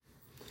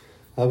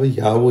Abba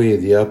Yahweh,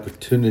 the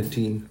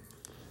opportunity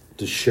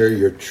to share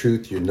your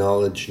truth, your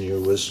knowledge, and your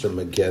wisdom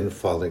again,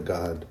 Father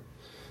God,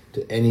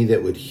 to any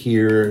that would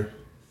hear,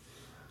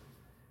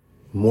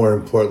 more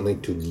importantly,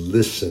 to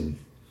listen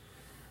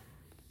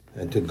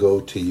and to go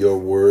to your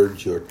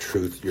words, your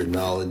truth, your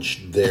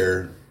knowledge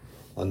there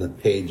on the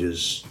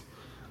pages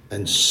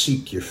and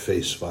seek your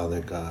face,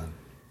 Father God,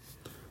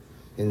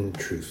 in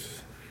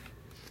truth.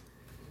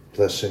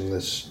 Blessing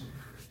this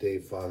day,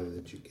 Father,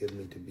 that you give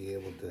me to be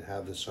able to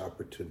have this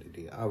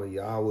opportunity. Abba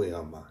Yahweh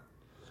Aman,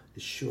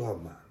 Yeshua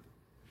Aman,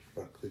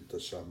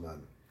 Baklitos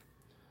Aman.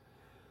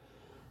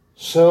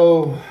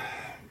 So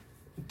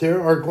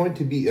there are going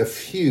to be a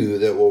few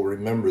that will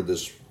remember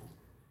this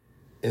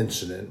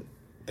incident,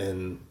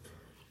 and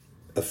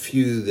a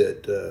few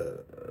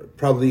that,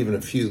 probably even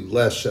a few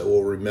less that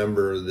will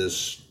remember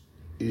this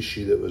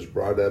issue that was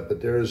brought up.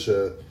 But there's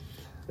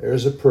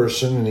a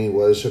person, and he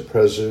was a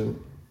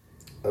president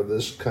of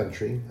this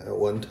country at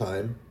one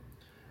time,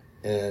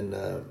 and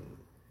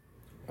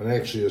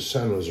actually his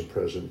son was a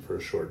president for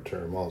a short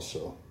term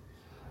also.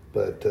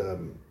 But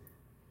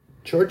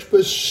George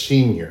Bush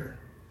Sr.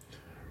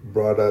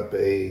 brought up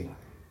a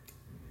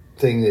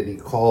thing that he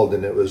called,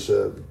 and it was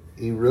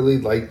he really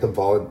liked the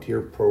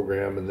volunteer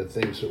program and the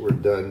things that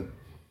were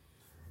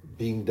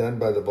being done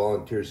by the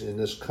volunteers in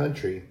this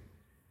country.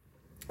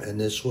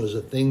 And this was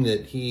a thing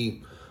that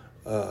he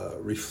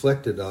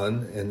reflected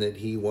on and that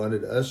he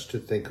wanted us to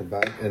think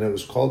about, and it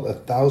was called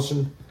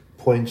 1,000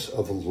 Points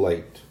of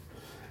Light.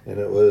 And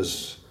it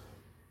was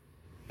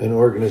an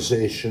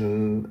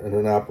organization and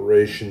an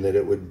operation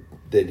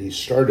that he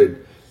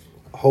started,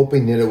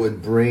 hoping that it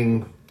would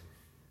bring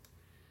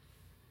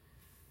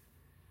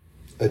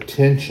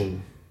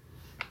attention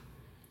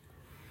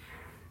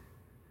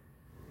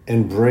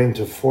and bring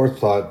to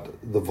forethought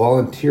the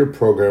volunteer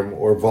program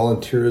or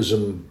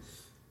volunteerism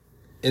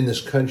in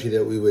this country,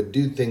 that we would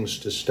do things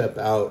to step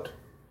out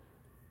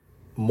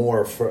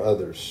more for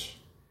others,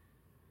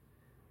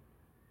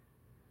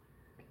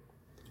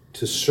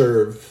 to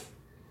serve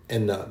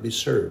and not be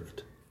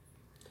served.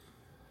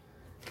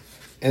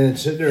 And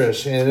it's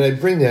interesting, and I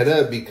bring that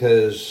up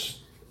because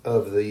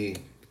of the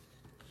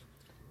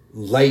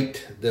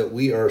light that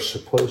we are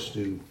supposed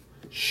to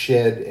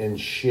shed and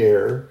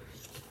share,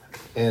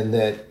 and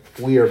that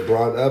we are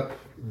brought up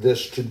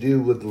this to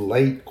do with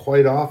light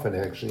quite often,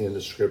 actually, in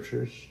the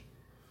scriptures.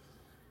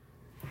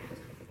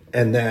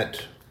 And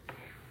that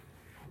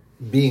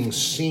being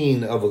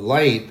seen of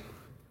light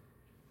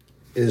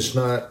is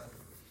not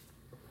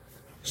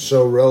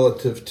so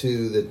relative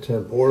to the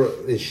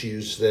temporal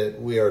issues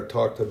that we are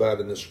talked about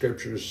in the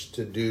scriptures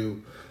to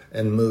do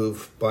and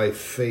move by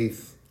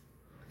faith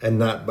and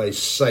not by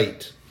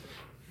sight.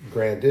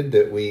 Granted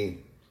that we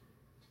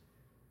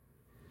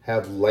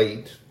have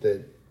light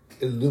that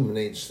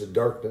illuminates the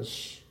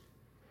darkness,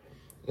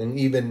 and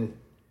even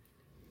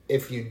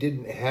if you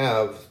didn't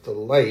have the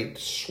light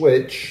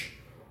switch,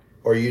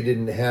 or you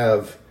didn't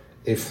have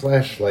a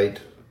flashlight,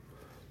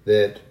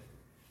 that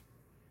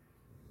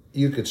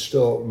you could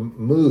still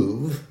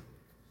move,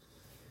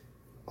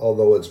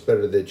 although it's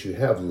better that you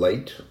have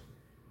light.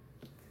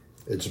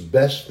 It's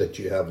best that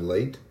you have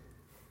light.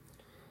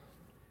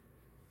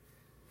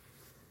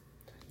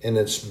 And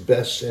it's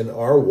best in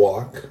our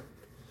walk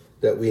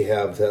that we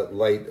have that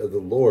light of the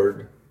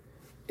Lord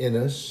in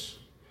us.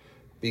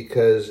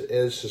 Because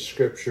as the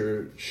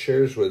scripture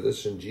shares with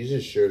us, and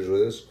Jesus shares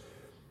with us,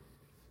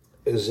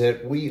 is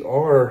that we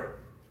are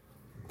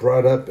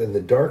brought up in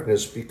the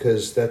darkness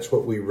because that's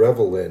what we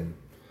revel in.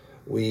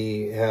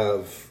 We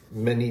have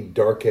many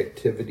dark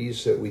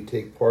activities that we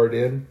take part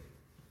in,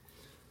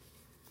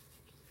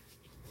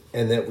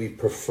 and that we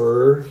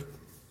prefer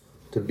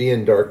to be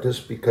in darkness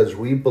because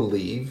we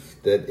believe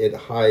that it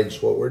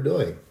hides what we're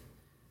doing.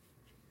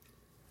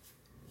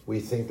 We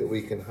think that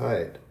we can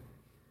hide.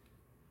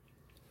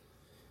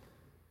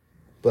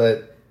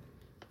 But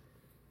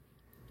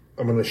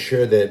I'm going to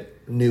share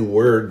that new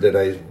word that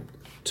I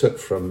took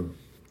from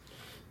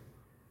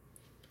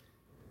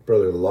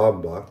Brother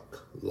Laubach.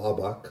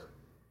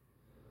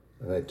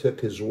 And I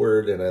took his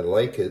word and I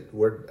like it,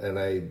 and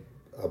I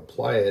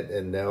apply it,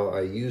 and now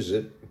I use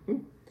it.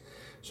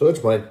 So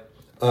it's mine.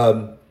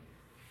 But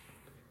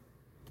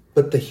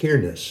the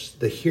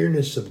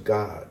hereness of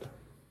God.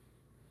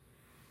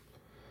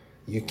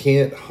 You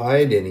can't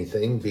hide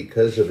anything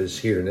because of his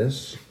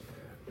hereness.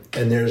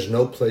 And there's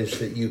no place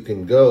that you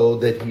can go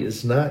that he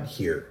is not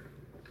here.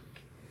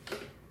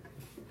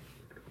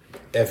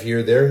 If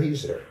you're there,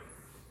 he's there.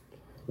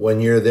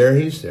 When you're there,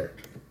 he's there.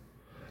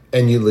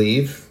 And you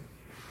leave,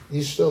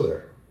 he's still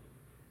there.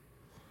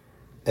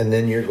 And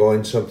then you're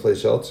going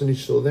someplace else and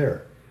he's still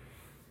there.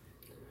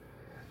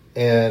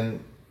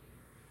 And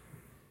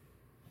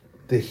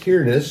the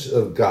hereness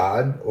of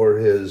God, or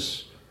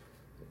his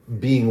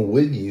being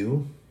with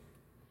you,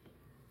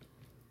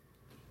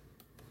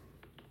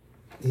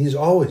 he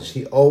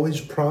always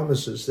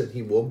promises that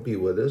he will be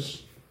with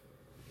us.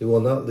 He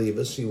will not leave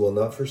us. He will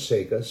not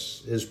forsake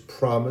us. His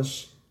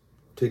promise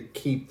to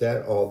keep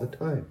that all the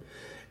time.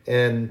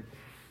 And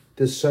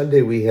this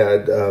Sunday we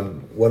had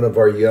one of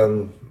our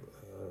young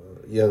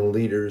young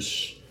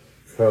leaders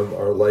from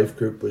our life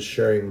group was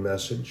sharing a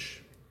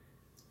message.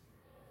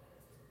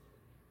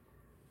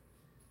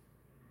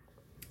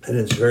 And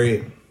it's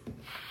very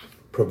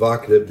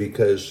provocative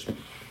because,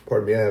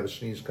 pardon me, I have a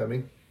sneeze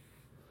coming.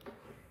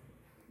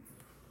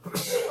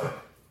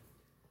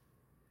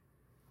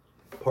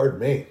 Pardon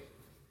me.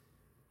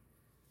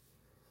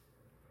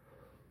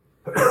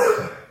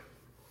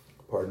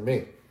 Pardon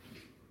me.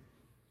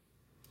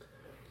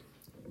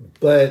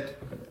 But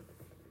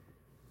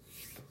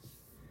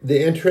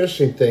the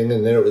interesting thing,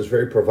 and then it was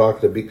very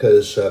provocative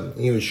because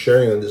he was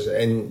sharing on this,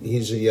 and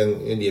he's a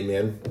young Indian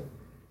man.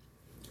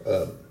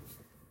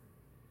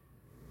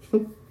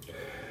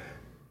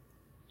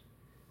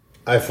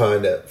 I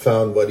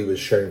found what he was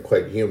sharing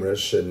quite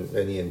humorous,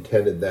 and he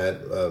intended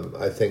that.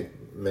 I think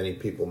many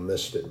people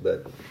missed it,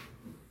 but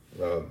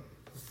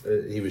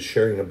he was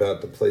sharing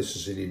about the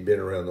places that he'd been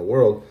around the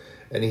world,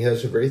 and he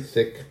has a very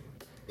thick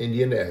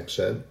Indian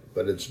accent,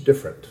 but it's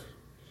different.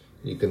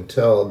 You can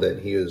tell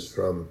that he is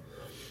from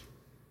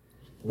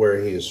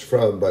where he is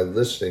from by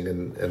listening,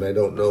 and I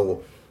don't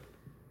know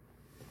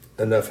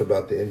enough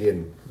about the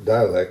Indian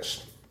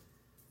dialects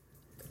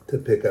to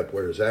pick up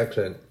where his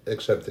accent,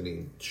 except that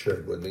he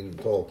shared what he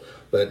told.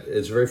 But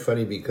it's very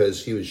funny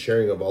because he was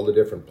sharing of all the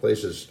different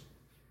places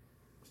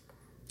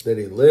that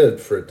he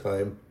lived for a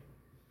time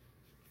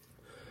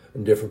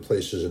in different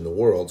places in the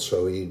world.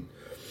 So he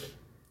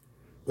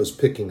was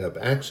picking up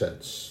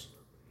accents,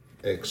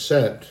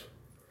 except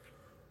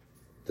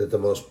that the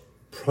most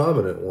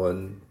prominent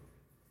one,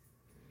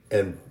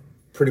 and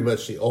pretty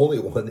much the only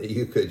one that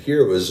you could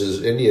hear, was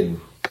his Indian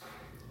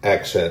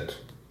accent.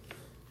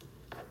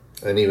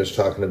 And he was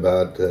talking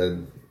about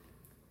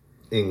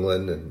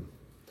England and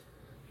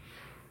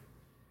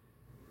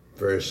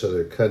various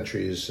other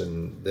countries,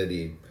 and that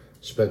he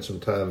spent some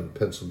time in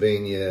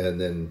Pennsylvania and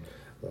then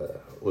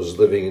was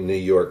living in New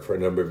York for a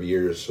number of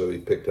years, so he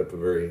picked up a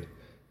very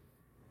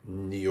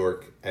New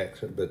York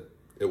accent, but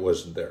it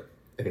wasn't there.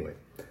 Anyway,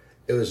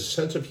 it was a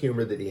sense of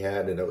humor that he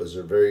had, and it was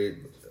a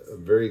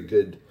very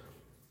good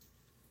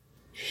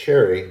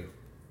sharing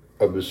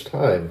of his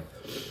time.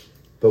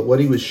 But what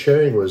he was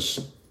sharing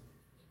was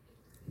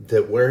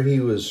that where he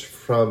was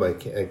from, I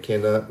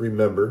cannot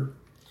remember.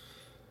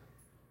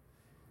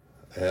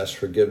 I ask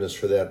forgiveness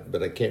for that,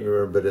 but I can't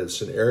remember. But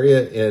it's an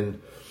area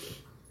in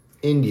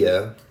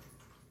India.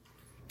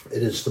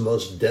 It is the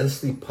most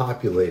densely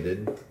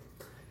populated,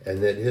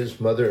 and that his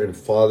mother and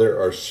father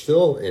are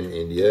still in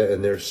India,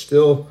 and they're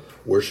still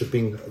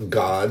worshiping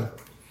God,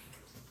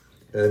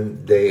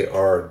 and they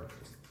are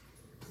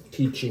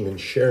teaching and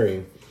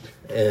sharing,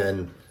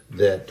 and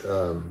that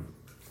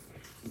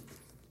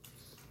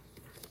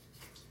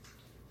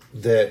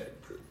that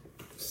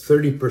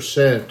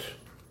 30%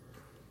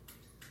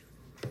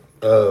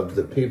 of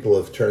the people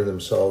have turned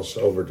themselves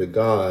over to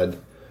God,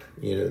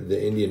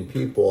 the Indian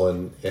people,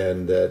 and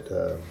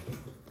that,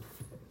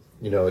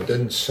 it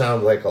doesn't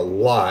sound like a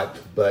lot,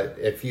 but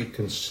if you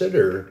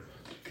consider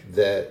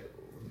that,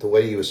 the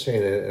way he was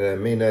saying it, and I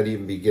may not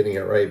even be getting it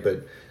right,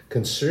 but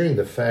considering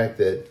the fact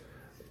that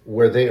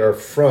where they are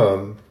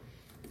from,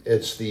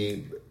 it's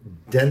the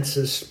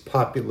densest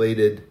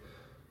populated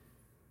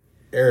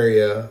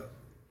area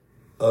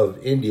of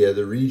India,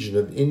 the region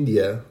of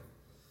India,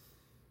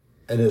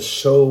 and is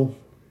so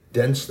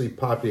densely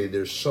populated.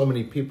 There's so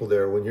many people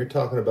there. When you're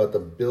talking about the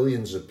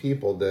billions of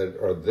people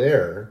that are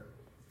there,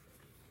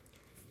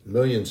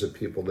 millions of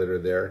people that are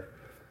there,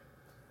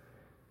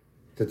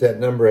 that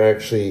number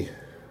actually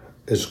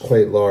is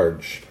quite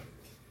large.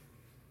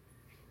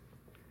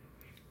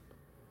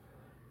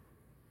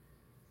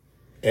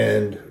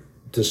 And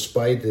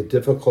despite the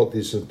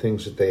difficulties and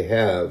things that they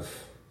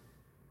have,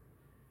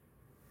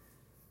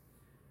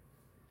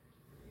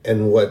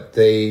 and what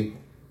they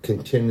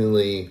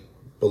continually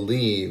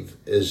believe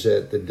is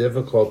that the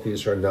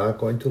difficulties are not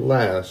going to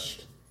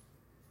last,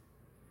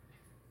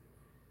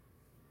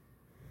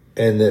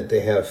 and that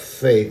they have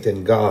faith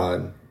in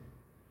God,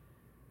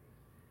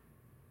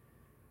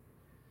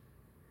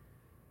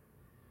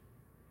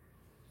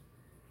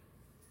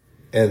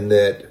 and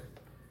that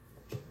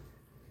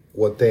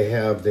what they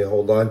have, they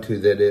hold on to,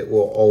 that it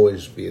will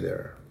always be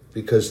there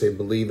because they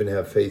believe and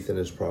have faith in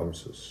his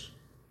promises.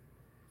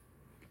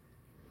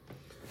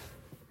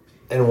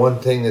 And one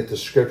thing that the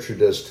scripture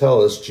does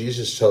tell us,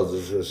 Jesus tells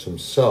us this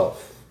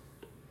himself,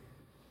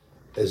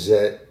 is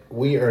that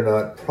we are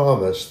not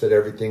promised that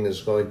everything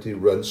is going to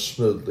run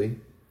smoothly.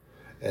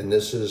 And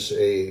this is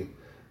a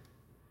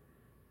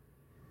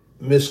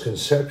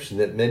misconception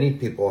that many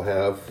people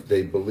have.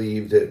 They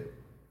believe that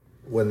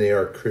when they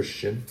are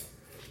Christian,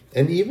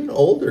 and even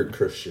older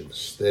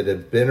Christians that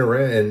have been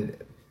around,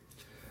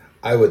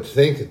 I would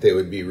think that they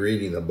would be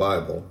reading the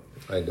Bible.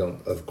 I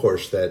don't, of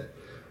course, that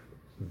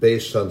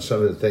based on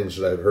some of the things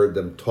that I've heard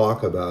them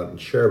talk about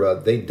and share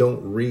about, they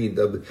don't read.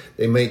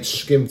 They might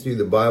skim through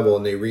the Bible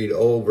and they read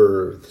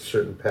over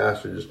certain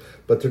passages,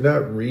 but they're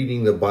not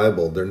reading the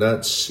Bible. They're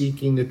not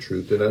seeking the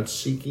truth. They're not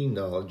seeking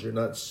knowledge. They're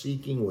not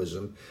seeking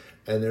wisdom.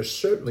 And they're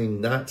certainly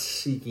not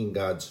seeking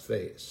God's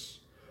face.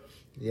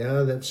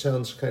 Yeah, that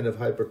sounds kind of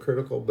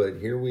hypocritical, but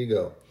here we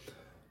go.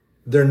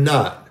 They're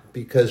not,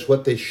 because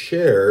what they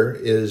share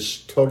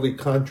is totally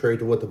contrary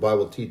to what the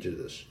Bible teaches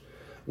us.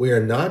 We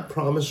are not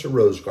promised a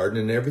rose garden,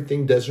 and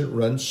everything doesn't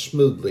run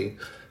smoothly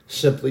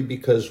simply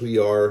because we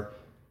are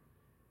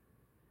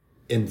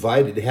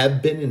invited,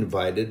 have been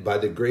invited by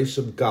the grace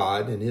of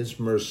God and his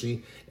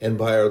mercy, and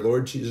by our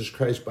Lord Jesus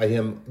Christ, by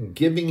him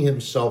giving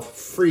himself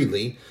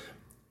freely.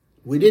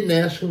 We didn't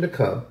ask him to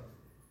come.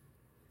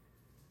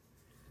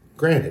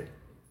 Granted.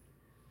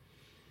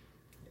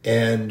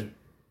 And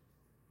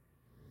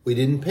we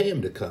didn't pay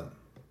him to come.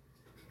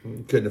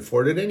 We couldn't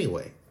afford it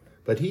anyway.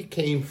 But he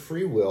came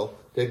free will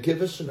to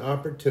give us an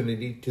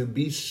opportunity to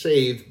be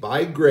saved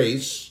by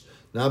grace,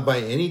 not by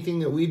anything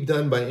that we've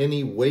done by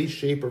any way,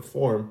 shape, or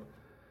form.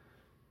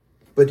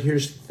 But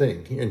here's the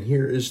thing, and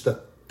here is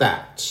the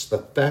facts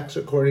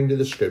according to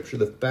the scripture,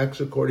 the facts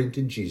according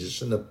to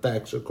Jesus, and the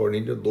facts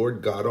according to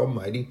Lord God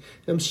Almighty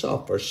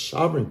himself, our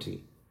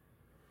sovereignty.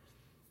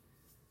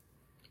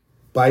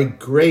 By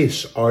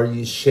grace are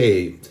ye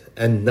saved,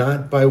 and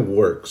not by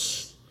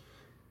works,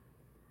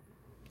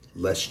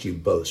 lest you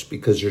boast,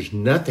 because there's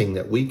nothing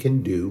that we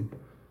can do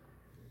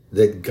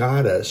that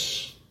got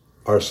us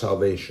our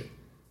salvation,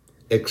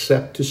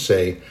 except to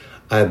say,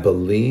 I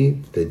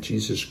believe that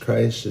Jesus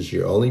Christ is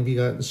your only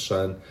begotten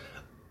Son.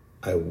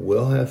 I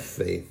will have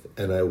faith,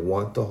 and I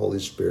want the Holy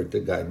Spirit to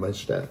guide my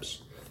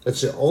steps.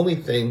 That's the only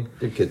thing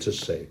that gets us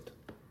saved.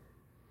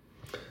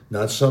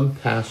 Not some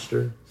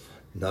pastor,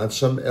 not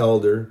some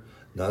elder,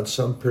 not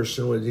some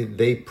person where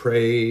they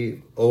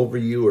pray over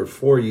you or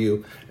for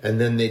you,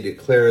 and then they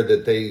declare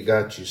that they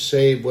got you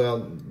saved.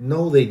 Well,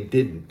 no, they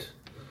didn't.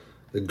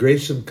 The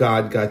grace of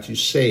God got you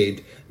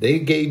saved. They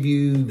gave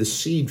you the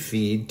seed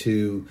feed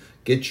to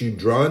get you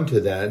drawn to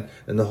that,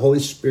 and the Holy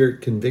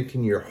Spirit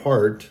convicting your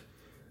heart.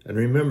 And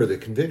remember, the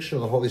conviction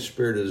of the Holy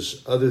Spirit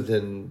is other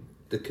than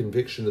the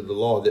conviction of the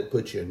law that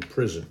puts you in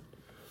prison.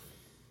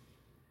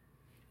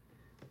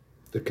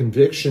 The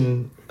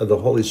conviction of the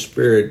Holy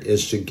Spirit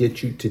is to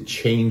get you to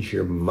change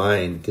your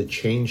mind, to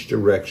change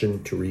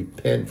direction, to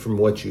repent from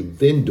what you've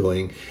been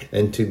doing,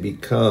 and to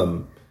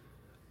become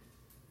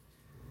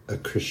a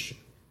Christian,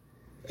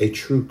 a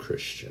true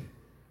Christian.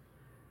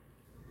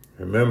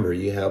 Remember,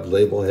 you have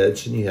label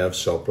heads and you have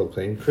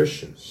self-proclaimed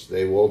Christians.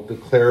 They will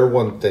declare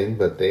one thing,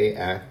 but they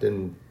act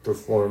and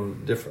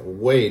perform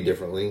way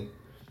differently.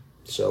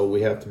 So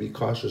we have to be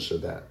cautious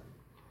of that.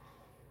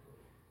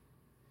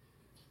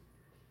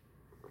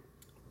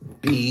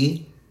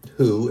 Be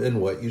who and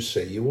what you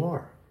say you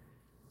are.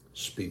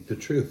 Speak the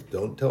truth.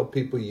 Don't tell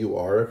people you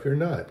are if you're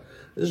not.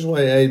 This is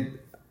why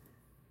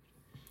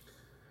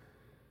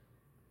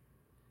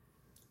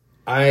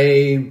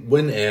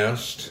when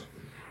asked,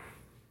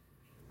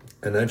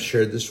 and I've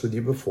shared this with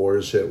you before,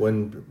 is that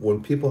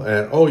when people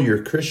ask, oh,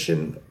 you're a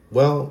Christian?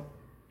 Well,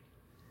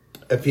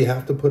 if you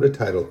have to put a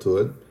title to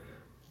it,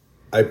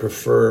 I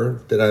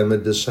prefer that I'm a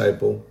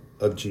disciple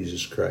of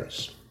Jesus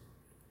Christ.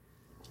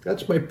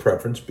 That's my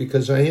preference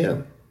because I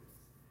am.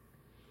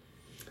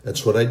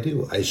 That's what I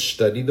do. I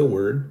study the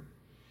Word.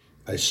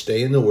 I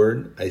stay in the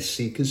Word. I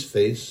seek his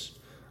face.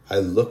 I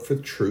look for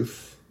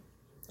truth.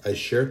 I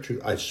share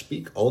truth. I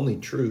speak only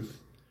truth.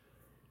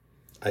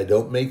 I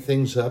don't make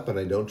things up, and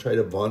I don't try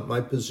to vaunt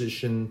my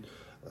position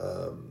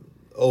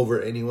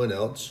over anyone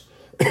else.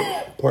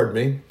 Pardon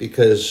me,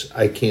 because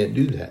I can't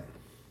do that.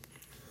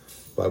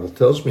 The Bible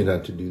tells me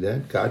not to do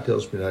that. God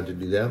tells me not to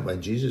do that. My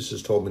Jesus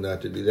has told me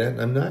not to do that,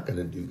 and I'm not going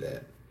to do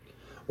that.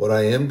 What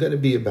I am going to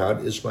be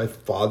about is my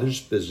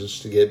Father's business,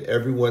 to give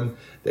everyone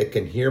that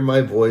can hear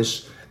my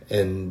voice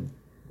and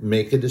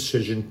make a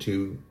decision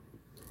to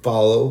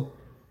follow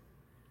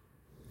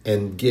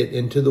and get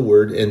into the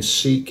Word and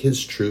seek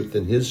his truth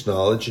and his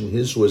knowledge and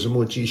his wisdom,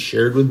 which he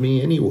shared with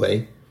me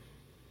anyway.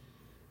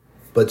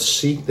 But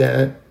seek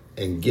that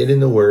and get in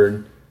the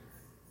Word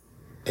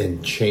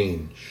and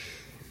change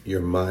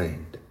your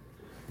mind.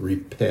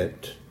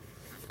 Repent.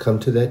 Come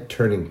to that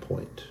turning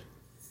point.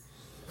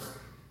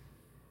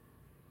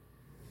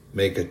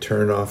 Make a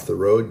turn off the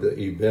road that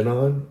you've been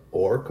on,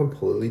 or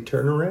completely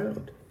turn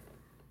around.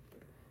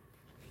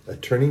 A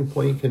turning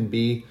point can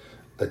be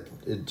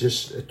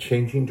just a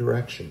changing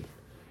direction.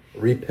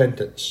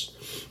 Repentance.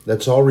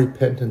 That's all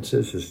repentance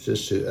is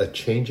just a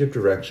change of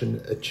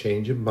direction, a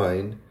change of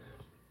mind,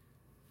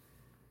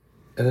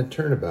 and a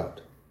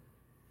turnabout.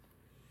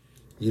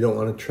 You don't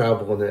want to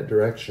travel in that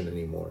direction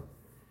anymore.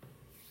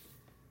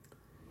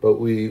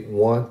 But we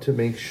want to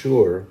make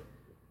sure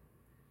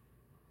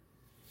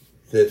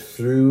that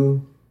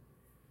through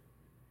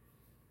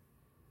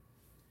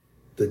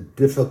the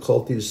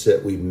difficulties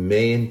that we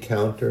may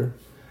encounter,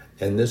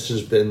 and this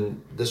was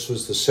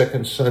the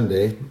second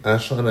Sunday.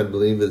 Aslan, I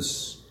believe,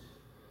 is,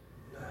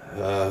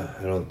 I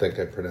don't think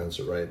I pronounced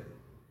it right.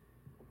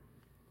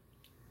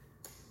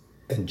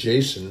 And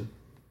Jason,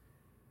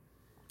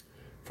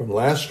 from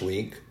last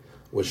week,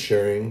 was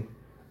sharing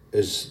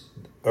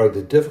are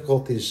the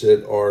difficulties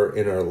that are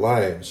in our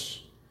lives.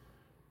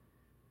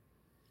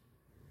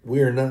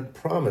 We are not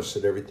promised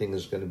that everything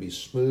is going to be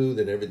smooth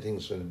and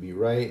everything's going to be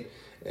right.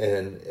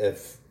 And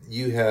if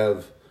you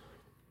have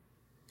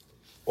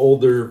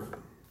older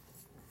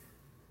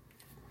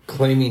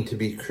claiming to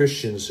be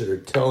Christians that are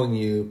telling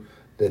you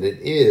that it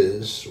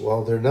is,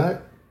 well, they're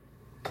not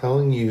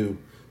telling you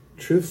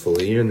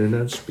truthfully, and they're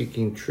not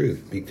speaking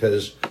truth,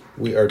 because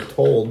we are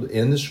told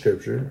in the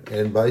scripture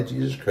and by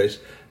Jesus Christ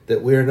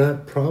that we are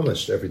not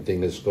promised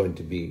everything is going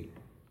to be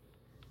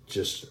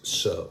just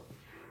so.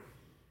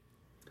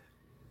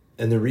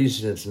 And the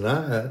reason it's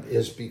not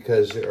is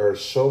because there are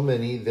so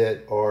many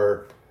that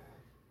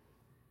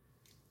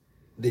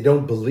they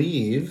don't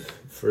believe,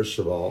 first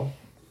of all,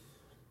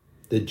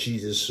 that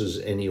Jesus is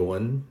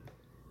anyone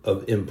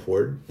of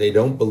import. They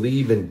don't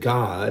believe in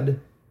God,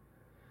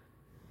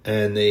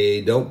 and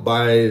they don't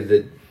buy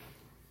the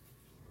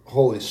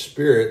Holy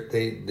Spirit.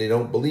 They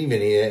don't believe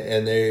in it,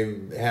 and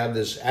they have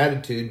this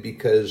attitude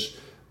because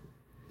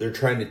they're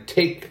trying to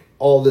take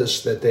all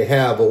this that they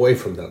have away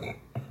from them.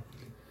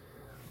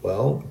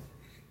 Well,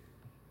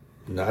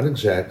 not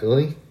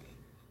exactly.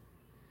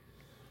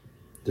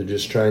 They're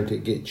just trying to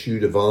get you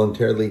to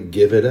voluntarily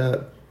give it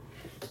up.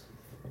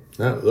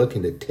 Not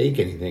looking to take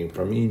anything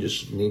from you. You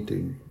just need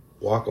to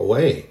walk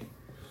away.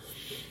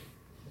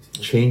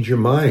 Change your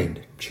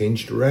mind.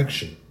 Change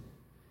direction.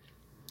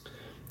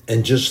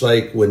 And just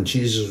like when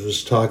Jesus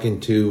was talking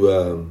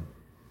to,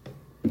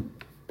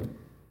 I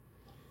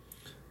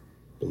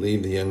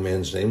believe the young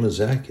man's name was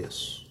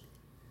Zacchaeus.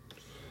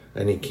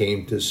 And he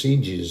came to see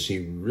Jesus. He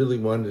really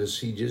wanted to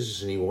see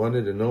Jesus, and he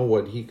wanted to know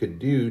what he could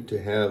do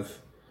to have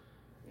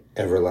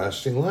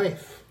everlasting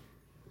life.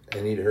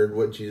 And he'd heard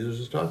what Jesus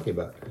was talking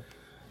about.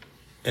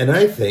 And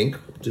I think,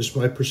 just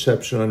my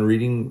perception on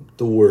reading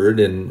the Word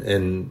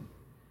and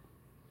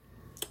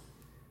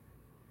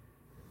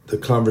the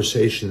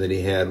conversation that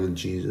he had with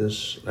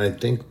Jesus, I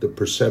think the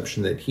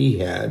perception that he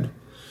had,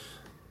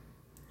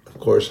 of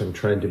course, I'm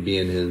trying to be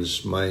in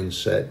his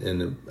mindset,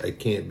 and I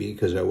can't be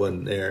because I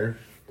wasn't there.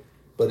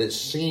 But it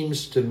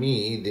seems to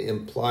me the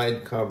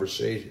implied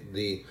conversation,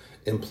 the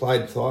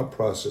implied thought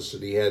process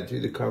that he had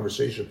through the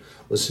conversation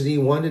was that he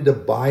wanted to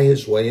buy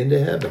his way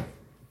into heaven.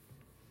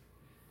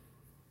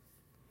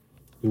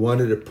 He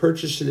wanted to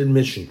purchase an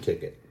admission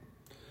ticket.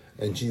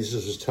 And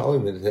Jesus was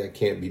telling him that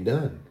can't be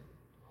done.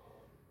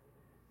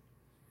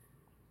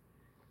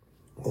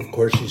 Well, of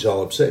course, he's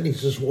all upset. He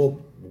says,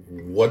 well,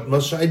 what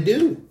must I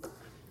do?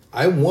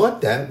 I want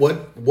that.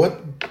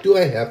 What do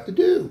I have to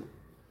do?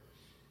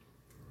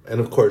 And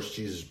of course,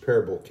 Jesus'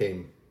 parable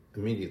came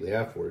immediately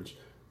afterwards.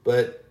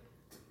 But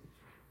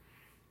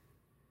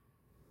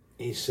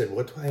he said,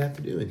 what do I have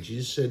to do? And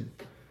Jesus said,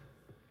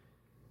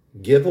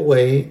 give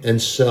away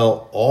and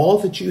sell all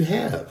that you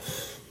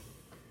have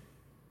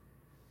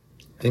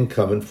and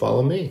come and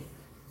follow me.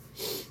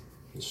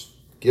 Just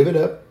give it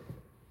up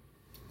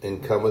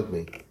and come with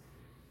me.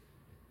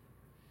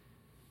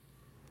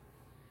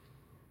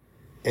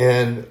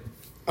 And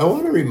I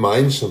want to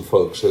remind some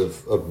folks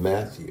of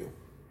Matthew.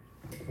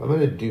 I'm going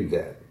to do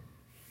that.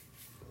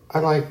 I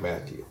like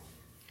Matthew.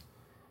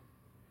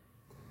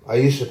 I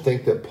used to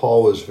think that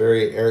Paul was a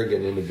very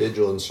arrogant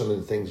individual in some of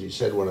the things he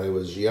said when I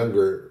was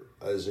younger,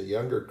 as a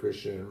younger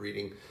Christian and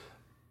reading.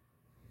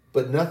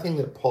 But nothing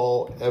that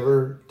Paul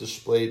ever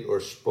displayed or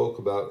spoke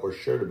about or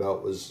shared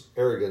about was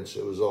arrogance.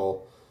 It was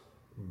all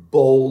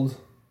bold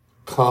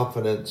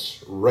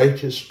confidence,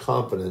 righteous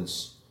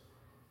confidence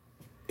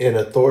in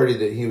authority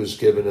that he was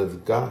given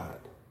of God.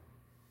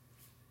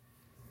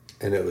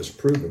 And it was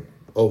proven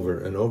over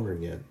and over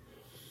again.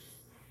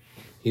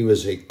 He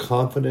was a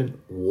confident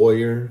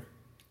warrior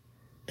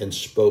and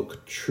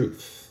spoke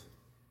truth.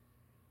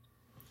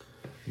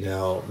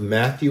 Now,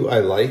 Matthew I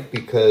like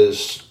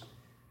because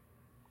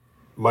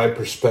my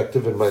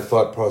perspective and my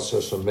thought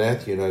process on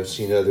Matthew, and I've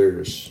seen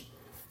others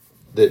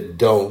that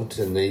don't,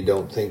 and they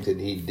don't think that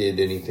he did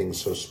anything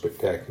so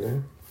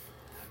spectacular,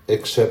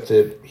 except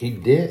that he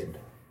did.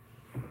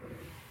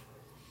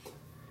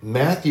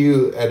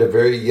 Matthew, at a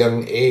very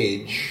young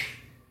age,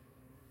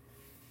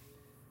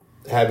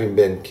 having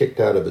been kicked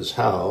out of his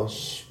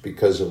house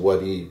because of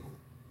what he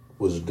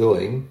was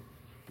doing,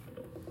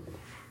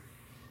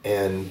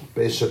 and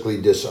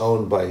basically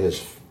disowned by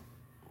his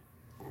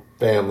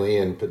family,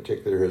 in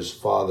particular his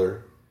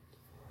father,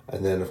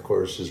 and then of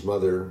course his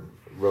mother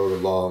rode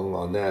along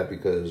on that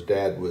because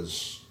dad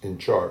was in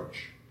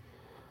charge.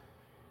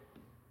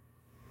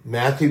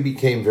 Matthew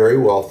became very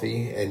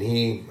wealthy, and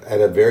he,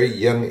 at a very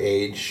young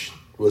age,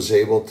 was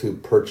able to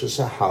purchase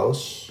a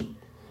house,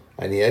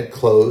 and he had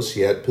clothes,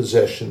 he had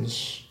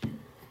possessions,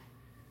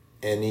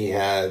 and he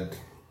had,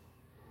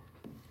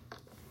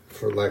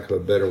 for lack of a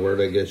better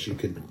word, I guess you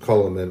could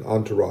call him an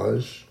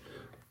entourage.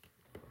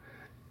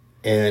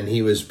 And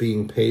he was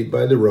being paid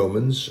by the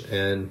Romans,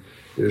 and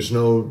there's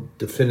no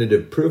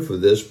definitive proof of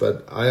this,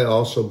 but I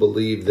also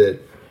believe that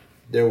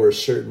there were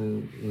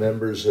certain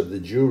members of the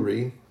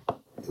Jewry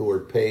who were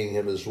paying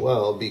him as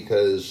well,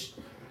 because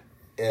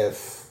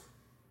if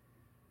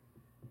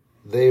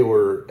their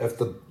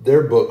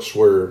books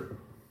were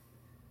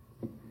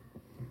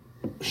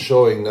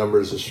showing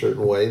numbers a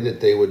certain way, that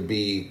there'd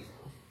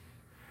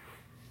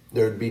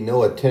be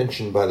no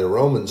attention by the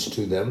Romans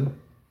to them,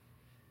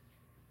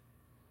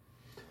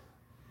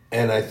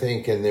 And I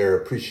think in their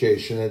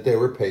appreciation that they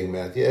were paying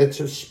Matthew, it's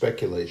just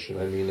speculation.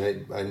 I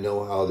mean, I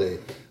know how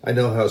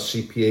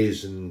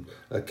CPAs and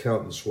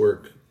accountants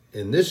work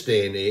in this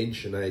day and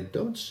age, and I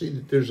don't see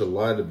that there's a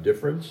lot of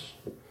difference,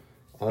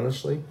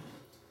 honestly.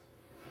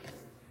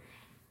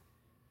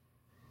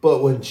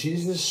 But when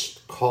Jesus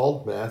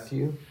called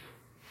Matthew,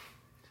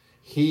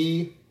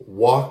 he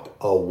walked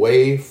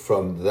away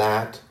from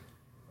that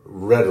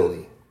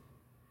readily.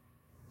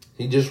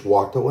 He just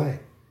walked away.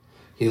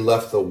 He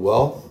left the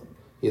wealth.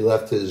 He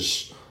left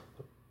his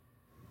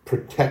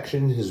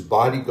protection, his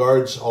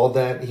bodyguards, all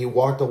that. He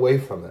walked away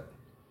from it.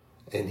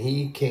 And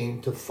he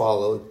came to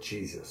follow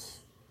Jesus.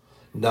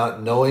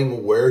 Not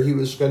knowing where he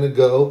was going to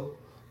go,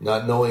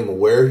 not knowing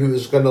where he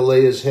was going to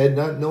lay his head,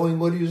 not knowing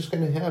what he was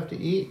going to have to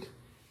eat.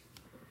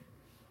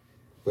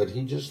 But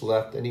he just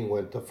left and he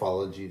went to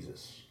follow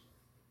Jesus.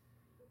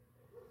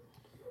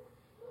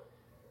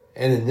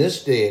 And in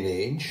this day and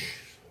age,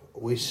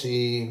 we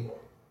see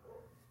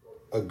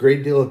a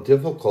great deal of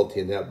difficulty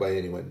in that by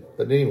anyone.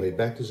 But anyway,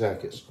 back to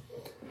Zacchaeus.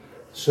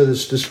 So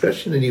this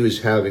discussion that he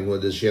was having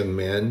with this young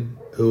man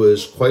who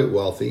is quite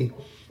wealthy,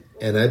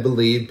 and I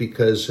believe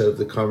because of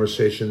the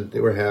conversation that they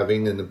were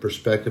having and the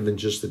perspective and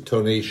just the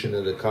tonation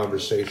of the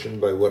conversation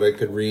by what I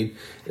could read,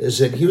 is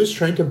that he was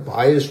trying to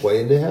buy his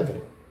way into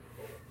heaven.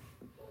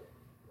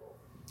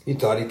 He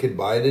thought he could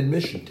buy an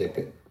admission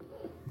ticket.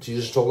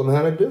 Jesus told him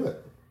how to do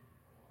it.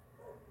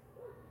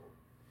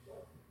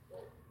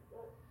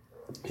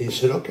 He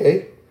said,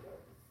 okay.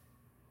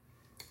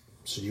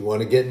 So you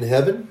want to get in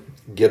heaven?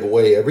 Give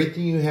away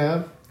everything you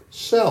have.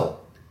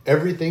 Sell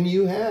everything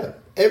you have.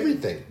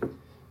 Everything.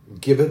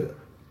 Give it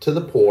to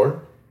the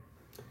poor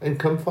and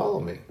come follow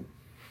me.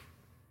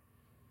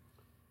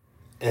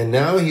 And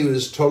now he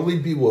was totally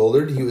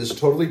bewildered. He was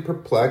totally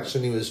perplexed,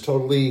 and he was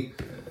totally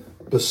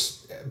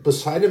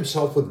beside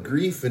himself with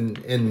grief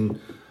and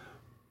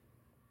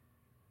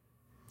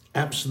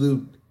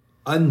absolute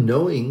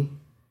unknowing.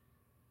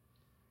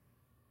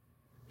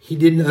 He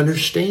didn't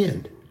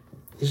understand.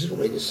 He said,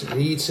 wait a second.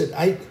 He said,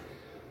 I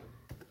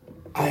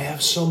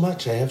have so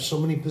much. I have so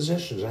many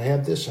possessions. I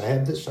have this, I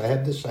have this, I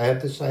have this, I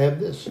have this, I have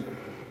this.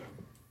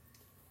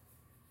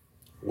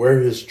 Where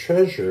his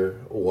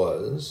treasure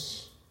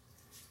was,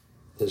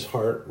 his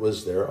heart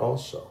was there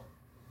also.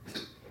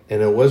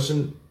 And it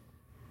wasn't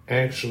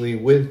actually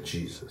with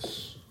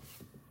Jesus.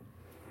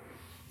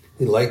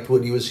 He liked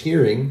what he was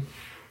hearing,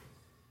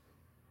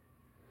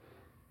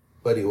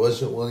 but he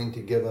wasn't willing to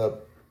give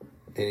up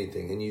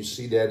anything. And you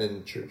see that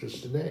in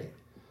churches today.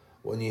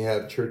 When you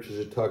have churches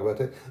that talk about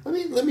that.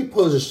 Let me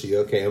pose this to you.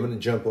 Okay, I'm going to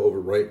jump over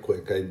right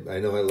quick. I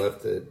know I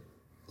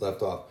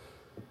left off.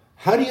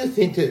 How do you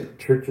think that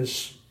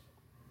churches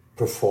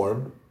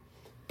perform?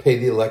 Pay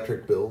the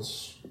electric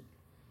bills?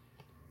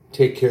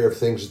 Take care of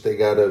things that they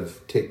got to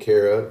take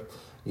care of?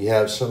 You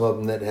have some of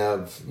them that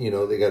have,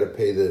 they got to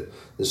pay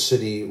the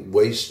city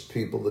waste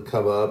people to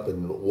come up,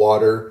 and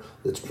water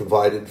that's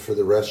provided for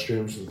the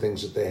restrooms and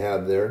things that they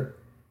have there.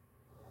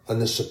 And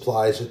the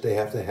supplies that they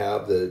have,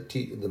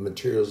 the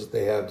materials that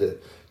they have to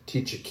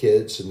teach the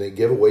kids, and they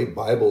give away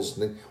Bibles.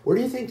 Where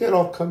do you think that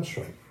all comes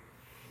from?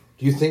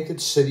 Do you think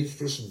that cities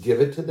just give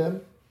it to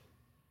them?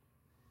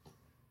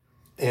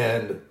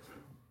 And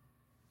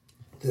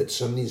that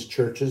some of these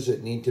churches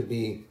that need to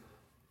be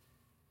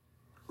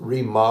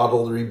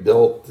remodeled,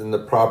 rebuilt, and the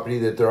property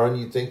that they're on,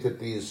 you think that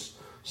these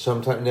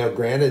sometimes, now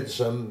granted,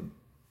 some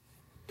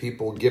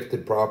people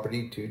gifted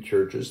property to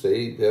churches,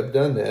 they have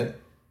done that.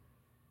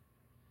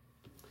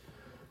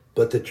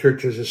 But the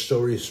churches are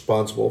still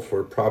responsible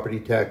for property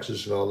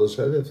taxes and all those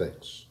other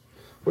things.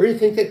 Where do you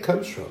think that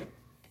comes from?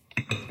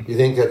 You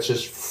think that's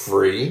just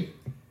free?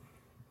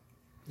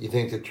 You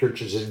think the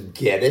churches just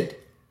get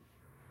it?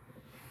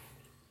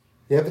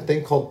 You have a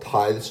thing called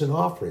tithes and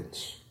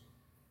offerings.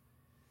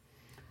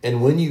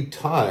 And when you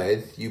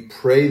tithe, you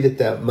pray that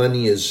that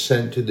money is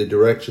sent to the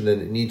direction that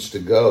it needs to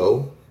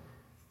go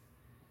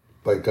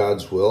by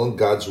God's will, and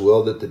God's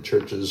will that the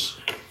churches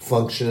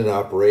function and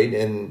operate,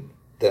 and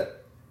that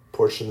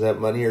portion of that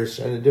money are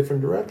sent in a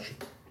different direction.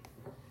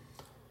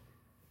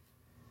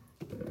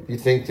 You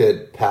think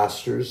that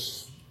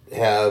pastors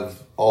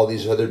have all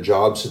these other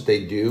jobs that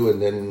they do,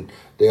 and then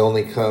they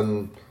only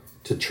come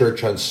to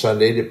church on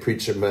Sunday to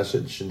preach their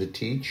message and to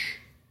teach?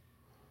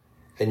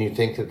 And you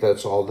think that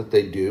that's all that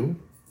they do?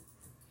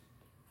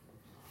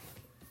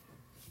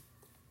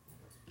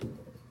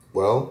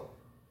 Well,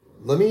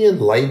 let me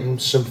enlighten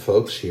some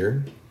folks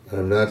here.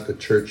 I'm not the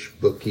church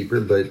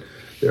bookkeeper, but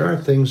there are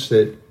things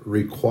that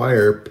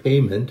require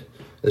payment,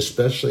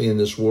 especially in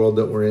this world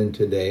that we're in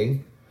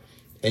today.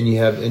 And you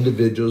have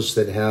individuals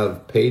that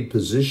have paid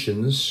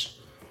positions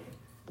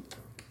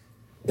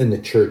in the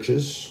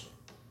churches.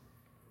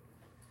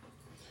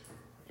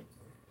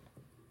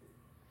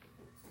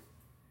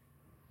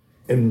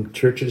 And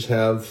churches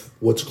have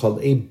what's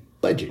called a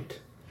budget.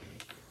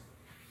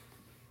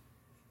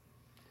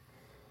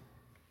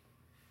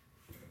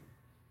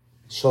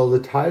 So the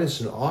tithes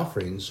and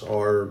offerings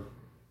are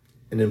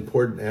an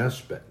important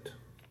aspect.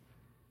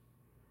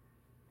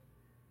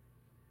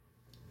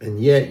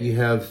 And yet you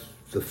have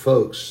the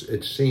folks,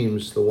 it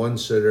seems, the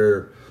ones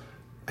that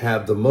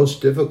have the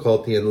most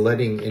difficulty in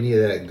letting any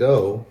of that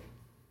go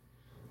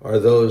are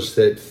those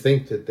that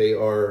think that they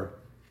are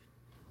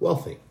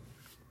wealthy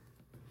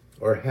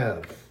or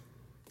have.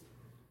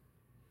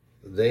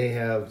 They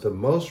have the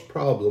most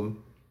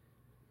problem,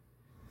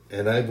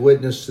 and I've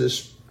witnessed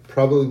this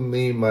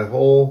probably my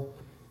whole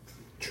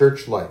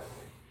church life.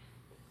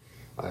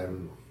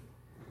 I'm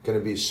going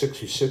to be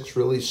 66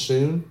 really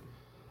soon,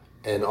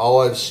 and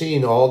all I've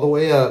seen all the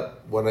way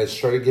up when I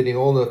started getting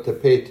old enough to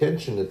pay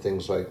attention to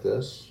things like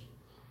this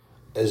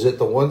is that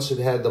the ones that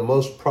had the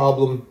most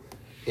problem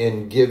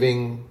in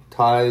giving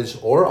tithes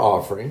or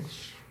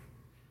offerings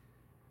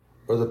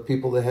are the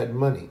people that had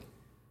money,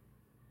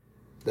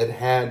 that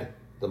had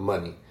the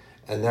money.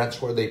 And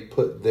that's where they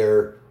put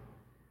their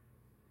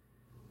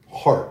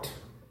heart,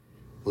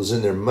 was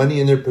in their money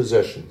and their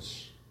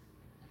possessions.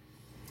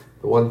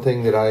 The one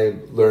thing that I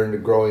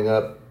learned growing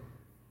up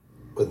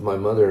with my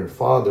mother and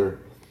father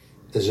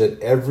is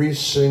that every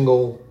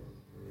single,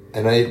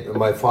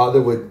 my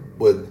father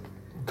would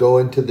go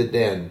into the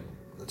den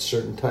at a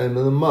certain time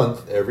of the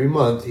month. Every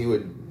month he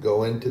would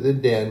go into the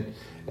den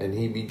and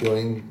he'd be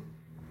doing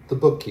the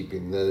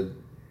bookkeeping, the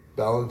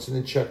balancing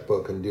the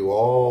checkbook, and do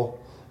all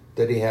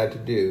that he had to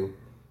do.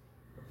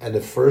 And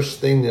the first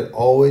thing that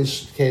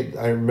always came,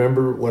 I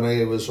remember when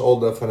I was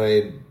old enough and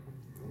I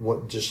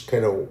just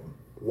kind of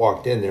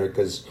walked in there,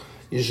 because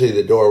usually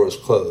the door was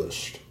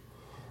closed.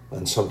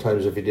 And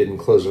sometimes if he didn't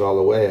close it all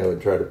the way, I would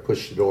try to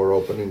push the door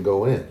open and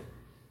go in.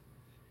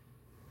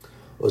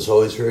 I was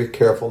always very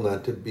careful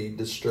not to be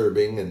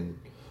disturbing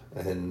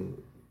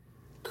and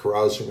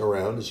carousing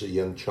around as a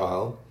young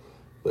child,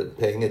 but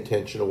paying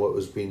attention to what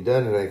was being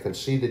done. And I can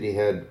see that he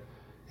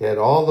had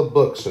all the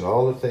books and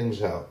all the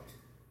things out.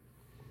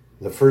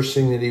 The first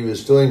thing that he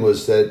was doing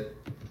was that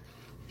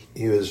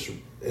he was,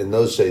 in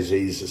those days, he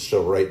used to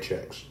still write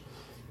checks.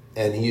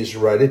 And he used to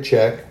write a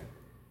check,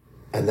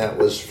 and that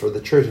was for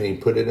the church. And he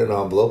put it in an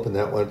envelope, and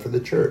that went for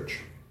the church.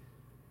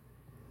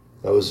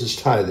 That was his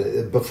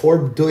tithe.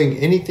 Before doing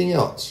anything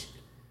else,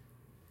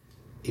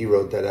 he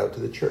wrote that out to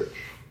the church.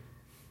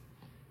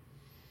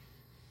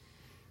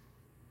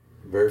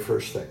 Very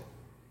first thing.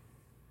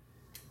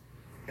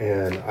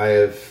 And I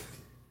have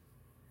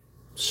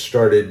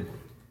started,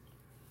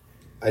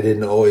 I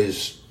didn't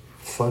always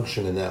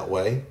function in that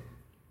way,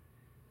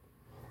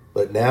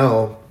 but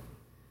now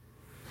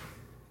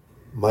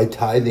my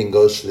tithing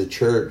goes to the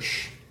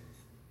church,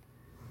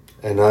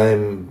 and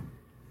I'm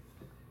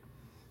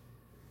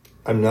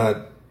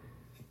not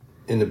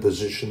in the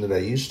position that I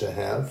used to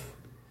have.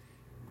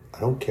 I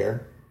don't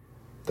care.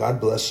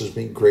 God blesses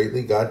me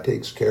greatly. God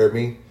takes care of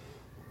me.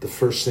 The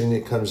first thing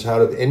that comes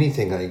out of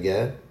anything I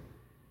get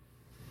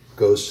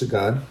goes to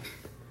God.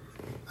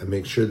 I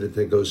make sure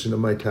that goes into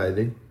my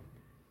tithing.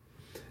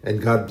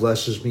 And God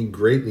blesses me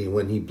greatly.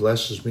 When he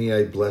blesses me,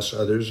 I bless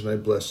others, and I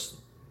bless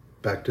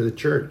back to the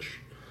church.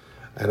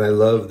 And I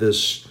love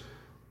this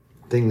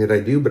thing that I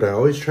do, but I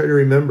always try to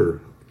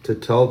remember to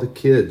tell the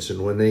kids.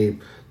 And when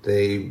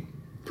they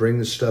bring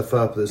the stuff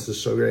up, this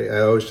is so great, I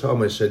always tell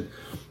them, I said,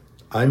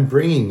 I'm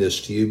bringing this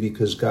to you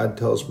because God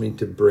tells me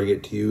to bring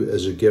it to you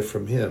as a gift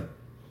from him.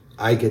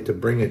 I get to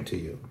bring it to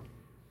you.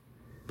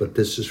 But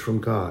this is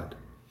from God.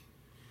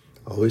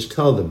 I always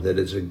tell them that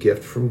it's a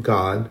gift from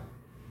God.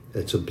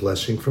 It's a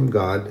blessing from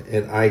God,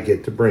 and I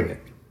get to bring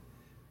it.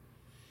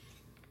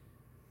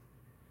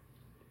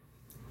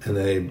 And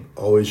I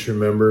always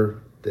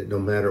remember that no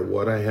matter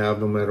what I have,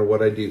 no matter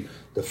what I do,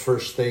 the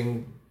first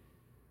thing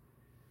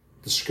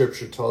the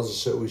scripture tells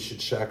us that we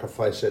should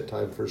sacrifice that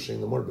time first thing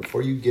in the morning.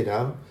 Before you get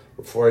out,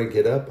 before I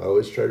get up, I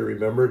always try to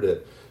remember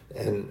to,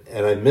 and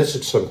I miss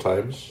it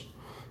sometimes,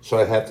 so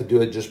I have to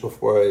do it just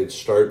before I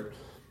start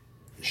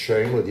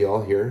sharing with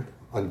y'all here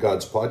on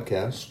God's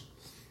podcast.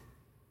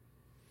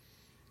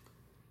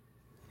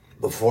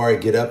 Before I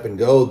get up and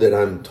go, that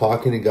I'm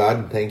talking to God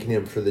and thanking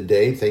him for the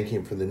day, thanking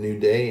him for the new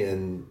day,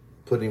 and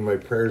putting my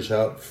prayers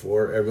out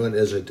for everyone.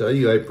 As I tell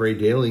you, I pray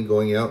daily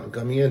going out and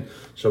coming in.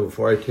 So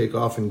before I take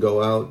off and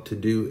go out to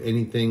do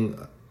anything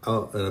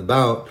out and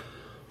about,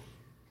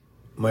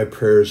 my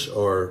prayers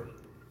are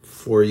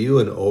for you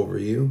and over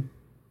you,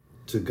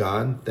 to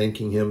God,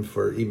 thanking him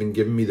for even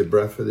giving me the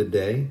breath for the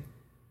day.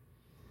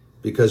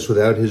 Because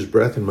without his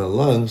breath in my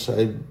lungs,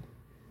 I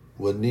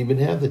wouldn't even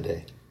have the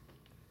day.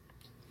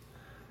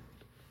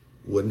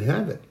 Wouldn't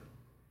have it.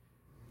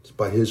 It's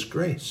by his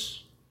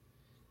grace.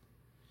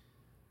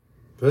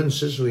 Brothers and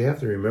sisters, we have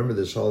to remember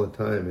this all the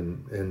time,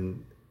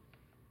 and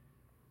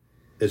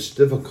it's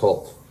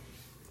difficult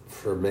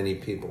for many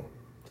people.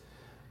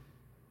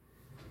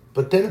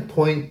 But then a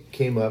point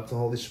came up, the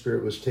Holy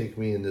Spirit was taking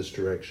me in this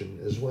direction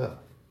as well.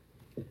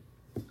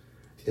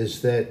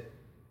 Is that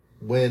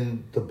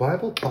when the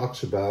Bible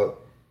talks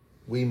about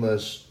we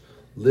must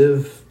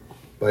live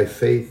by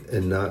faith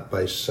and not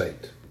by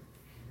sight.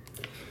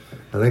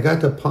 And I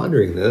got to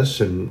pondering this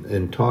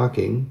and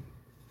talking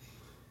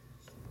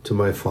to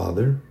my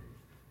Father.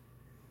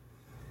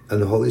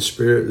 And the Holy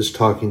Spirit is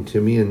talking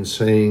to me and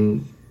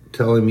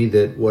telling me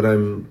that what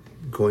I'm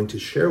going to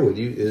share with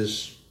you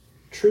is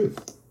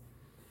truth.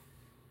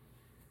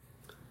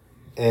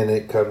 And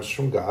it comes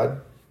from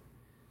God,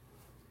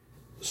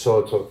 so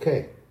it's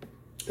okay.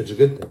 It's a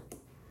good thing.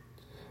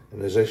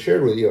 And as I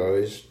shared with you, I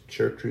always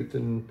share truth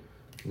and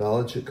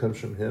knowledge that comes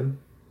from Him,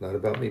 not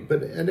about me.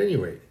 But at any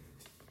rate,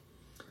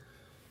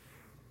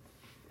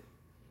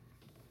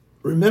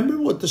 remember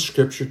what the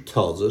Scripture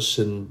tells us,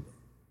 and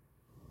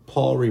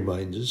Paul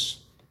reminds us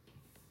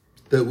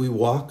that we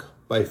walk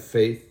by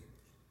faith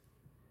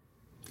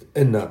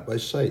and not by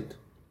sight,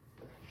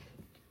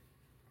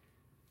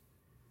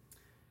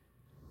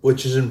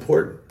 which is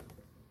important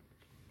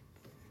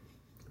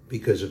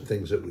because of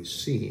things that we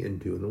see and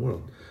do in the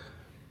world.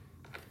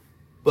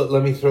 But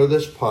let me throw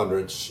this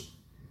ponderance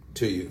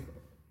to you.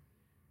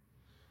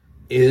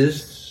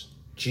 Is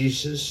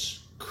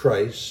Jesus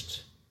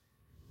Christ,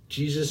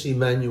 Jesus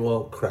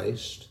Emmanuel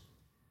Christ,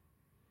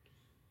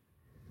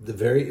 the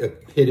very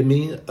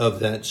epitome of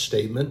that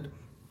statement?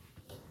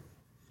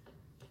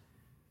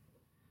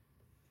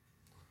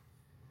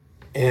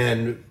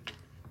 And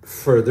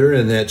further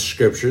in that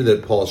scripture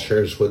that Paul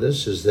shares with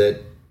us is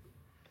that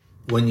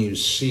when you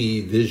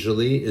see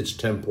visually, it's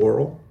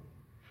temporal.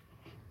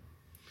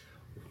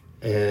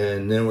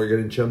 And then we're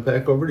going to jump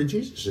back over to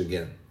Jesus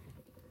again.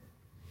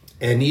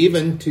 And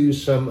even to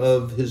some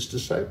of his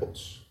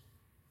disciples.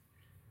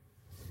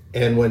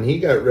 And when he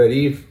got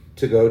ready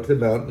to go to the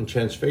mountain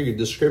transfigured,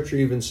 the scripture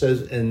even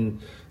says, and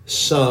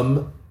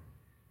some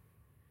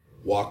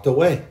walked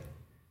away.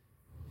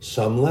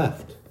 Some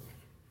left.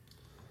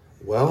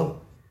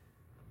 Well,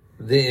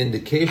 the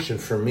indication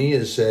for me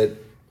is that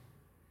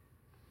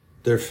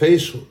their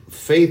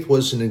faith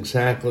wasn't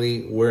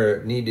exactly where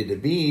it needed to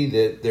be,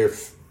 that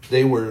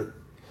they were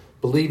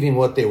believing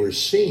what they were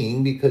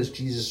seeing because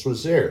Jesus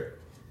was there.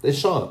 They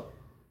saw him.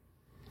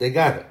 They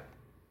got it.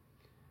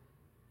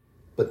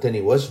 But then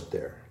he wasn't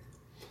there.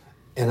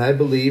 And I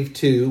believe,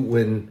 too,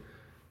 when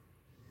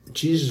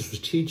Jesus was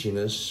teaching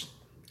us,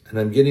 and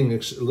I'm getting a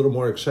little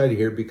more excited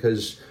here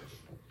because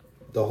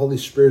the Holy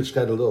Spirit's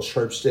got a little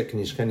sharp stick and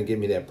he's kind of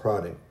giving me that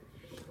prodding.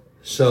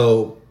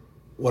 So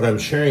what I'm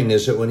sharing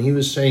is that when he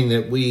was saying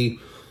that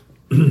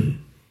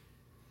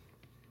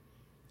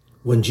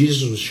when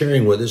Jesus was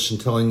sharing with us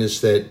and telling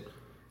us that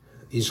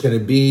he's going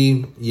to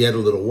be yet a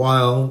little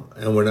while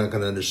and we're not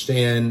going to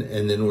understand,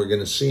 and then we're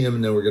going to see him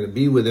and then we're going to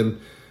be with him,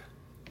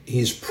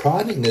 he's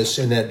prodding us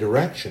in that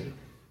direction.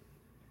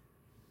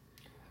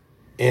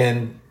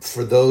 And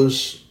for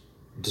those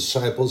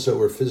disciples that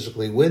were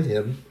physically with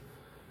him,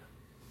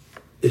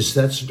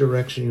 that's the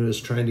direction he was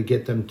trying to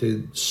get them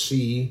to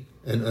see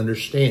and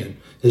understand.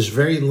 His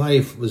very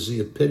life was the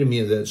epitome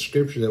of that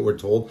scripture that we're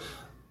told,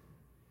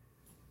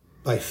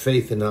 by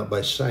faith and not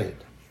by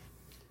sight.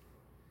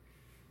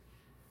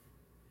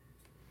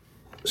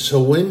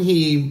 So when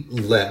he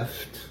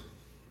left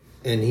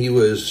and he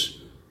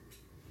was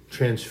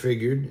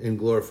transfigured and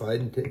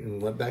glorified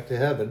and went back to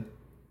heaven,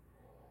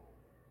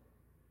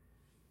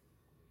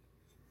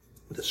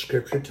 the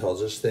scripture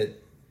tells us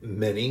that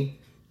many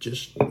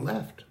just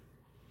left.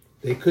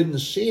 They couldn't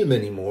see him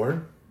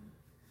anymore.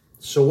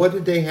 So what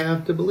did they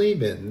have to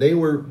believe in? They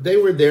were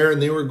there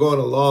and they were going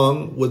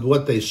along with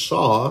what they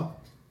saw,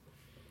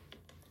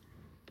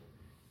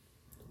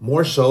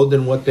 more so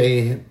than what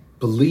they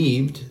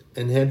believed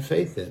and had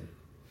faith in.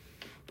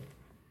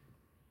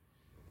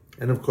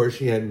 And of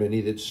course, you had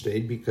many that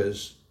stayed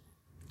because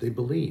they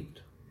believed.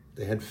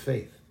 They had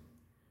faith.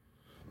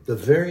 The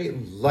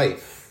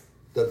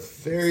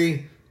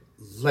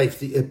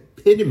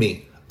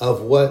epitome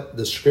of what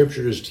the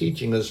scripture is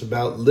teaching us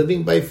about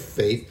living by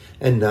faith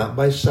and not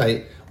by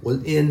sight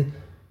was in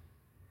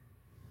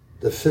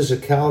the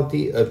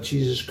physicality of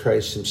Jesus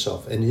Christ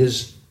himself and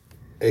his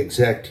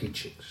exact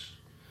teachings.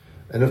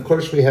 And of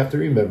course, we have to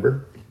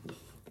remember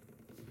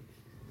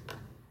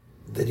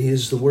that he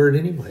is the Word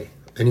anyway.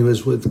 And he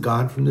was with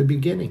God from the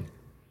beginning.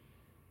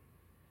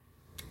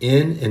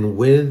 In and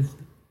with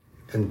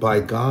and by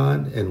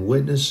God and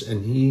witness,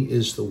 and he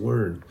is the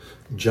Word.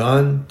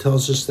 John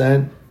tells us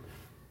that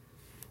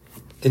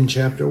in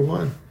chapter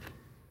 1.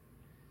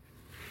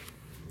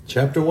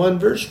 Chapter 1,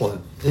 verse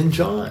 1, in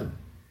John.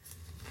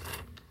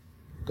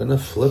 I'm going to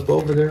flip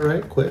over there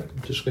right quick.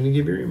 I'm just going to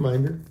give you a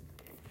reminder.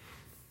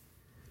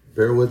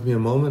 Bear with me a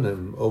moment.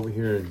 I'm over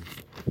here in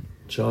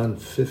John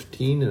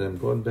 15, and I'm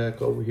going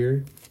back over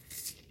here.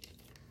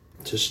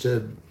 Just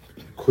a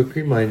quick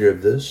reminder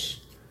of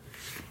this,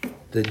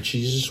 that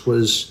Jesus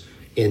was,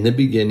 in the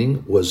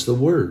beginning, was the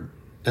Word.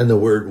 And the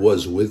Word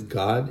was with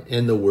God,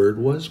 and the Word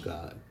was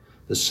God.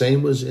 The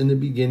same was in the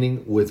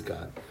beginning with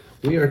God.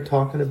 We are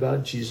talking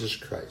about Jesus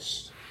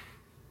Christ.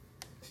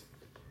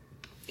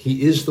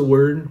 He is the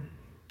Word.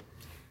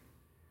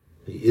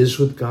 He is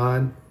with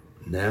God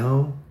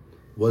now,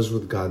 was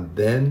with God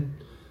then,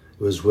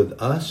 was with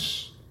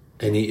us,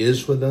 and he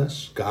is with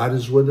us. God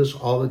is with us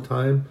all the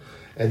time.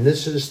 And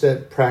this is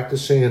that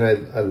practicing, and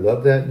I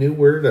love that new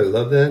word. I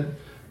love that.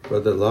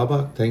 Brother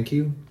Labak, thank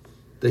you.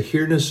 The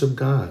hereness of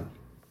God.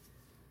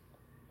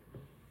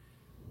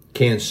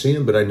 Can't see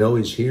him, but I know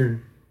he's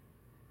here.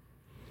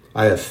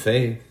 I have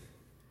faith.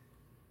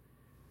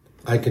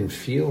 I can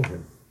feel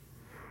him.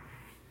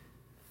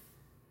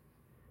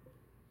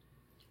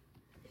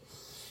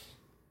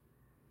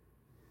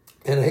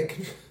 And I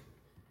can,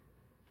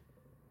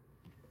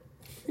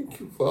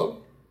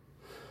 well,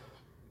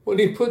 when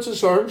he puts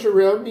his arms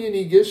around me and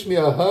he gives me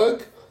a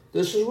hug,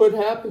 this is what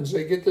happens.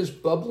 I get this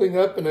bubbling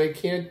up and I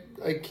can't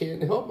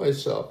help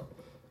myself.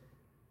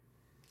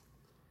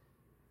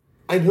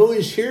 I know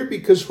he's here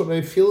because when I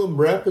feel him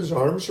wrap his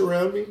arms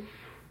around me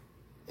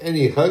and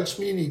he hugs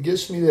me and he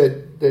gives me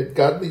that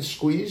godly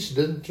squeeze, he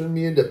doesn't turn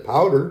me into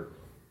powder,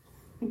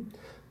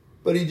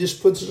 but he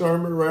just puts his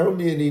arm around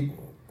me and he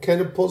kind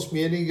of pulls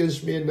me in and he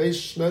gives me a nice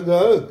snug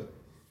hug.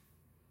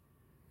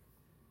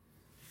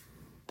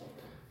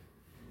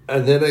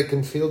 And then I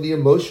can feel the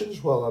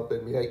emotions well up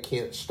in me. I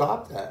can't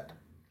stop that.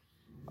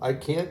 I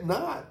can't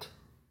not.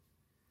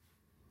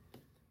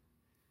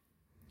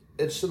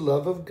 It's the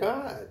love of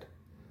God.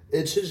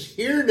 It's his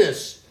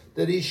hereness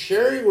that he's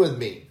sharing with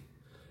me.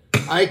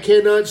 I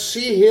cannot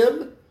see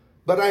him,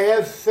 but I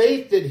have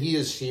faith that he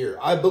is here.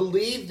 I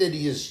believe that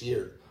he is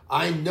here.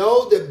 I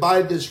know that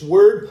by this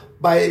word,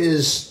 by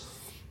his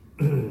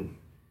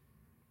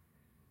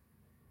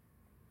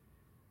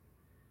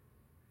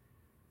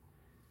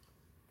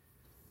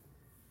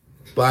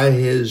by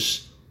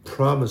his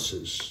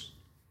promises,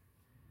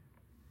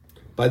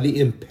 by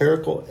the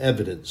empirical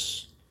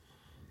evidence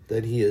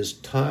that he has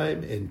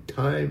time and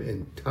time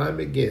and time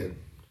again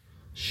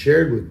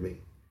shared with me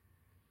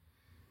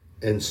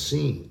and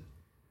seen,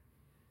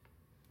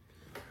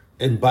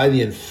 and by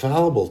the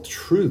infallible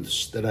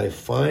truths that I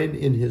find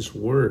in his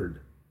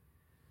word,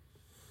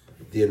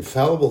 the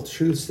infallible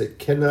truths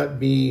that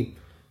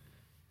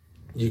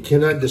you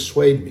cannot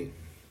dissuade me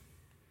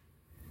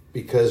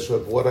because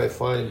of what I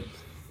find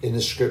in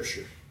the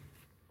scripture,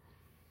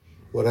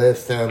 what I have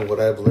found, what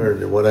I've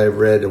learned, and what I've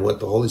read, and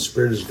what the Holy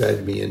Spirit has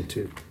guided me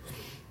into.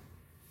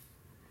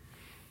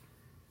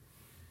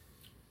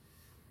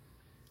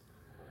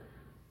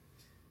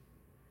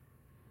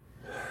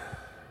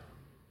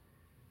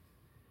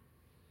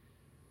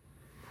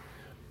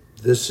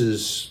 This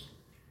is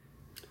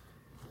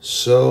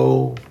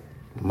so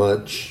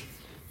much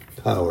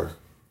power.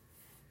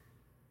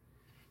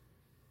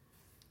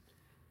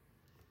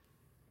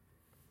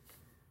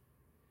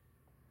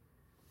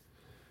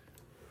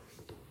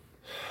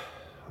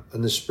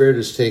 And the Spirit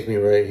is taking me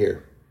right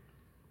here.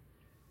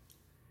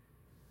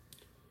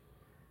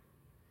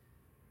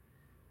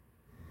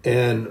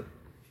 And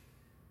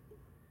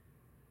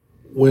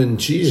when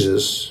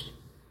Jesus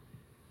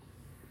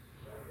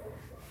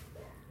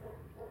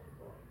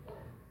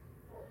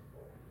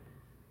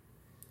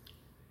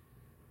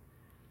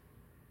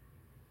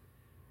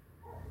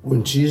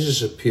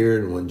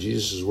appeared, and when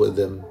Jesus was with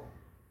them,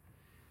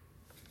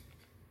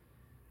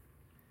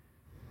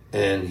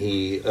 and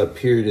he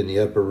appeared in the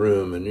upper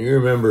room, and you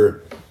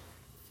remember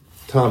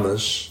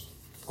Thomas,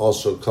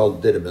 also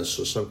called Didymus,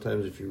 so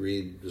sometimes if you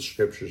read the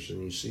scriptures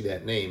and you see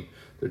that name,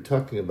 they're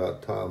talking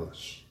about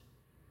Thomas.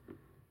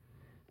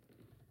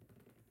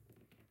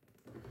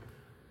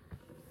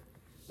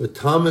 But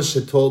Thomas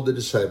had told the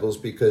disciples,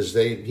 because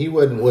he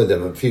wasn't with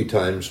them a few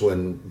times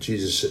when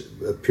Jesus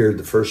appeared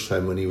the first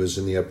time when he was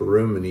in the upper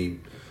room and he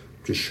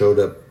just showed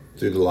up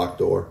through the locked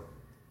door.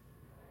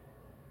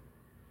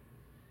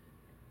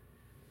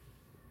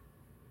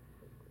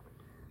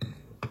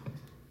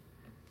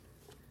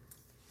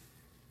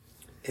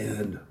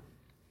 And,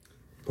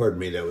 pardon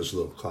me, that was a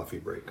little coffee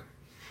break.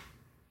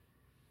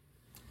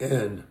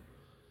 And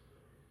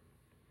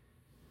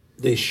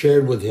they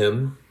shared with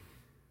him.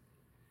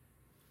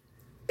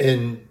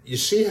 And you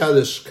see how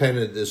this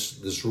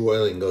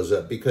roiling goes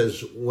up,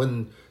 because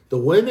when the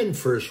women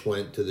first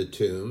went to the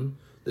tomb,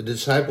 the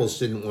disciples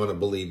didn't want to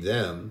believe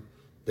them.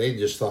 They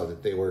just thought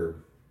that they were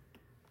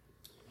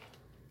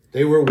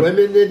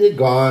women that had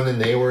gone, and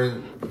they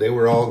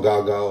were all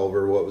gaga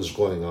over what was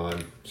going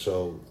on.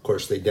 So of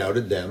course they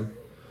doubted them.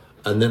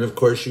 And then of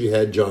course you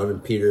had John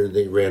and Peter.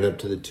 They ran up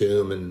to the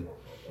tomb and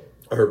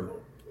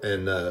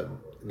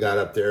got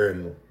up there,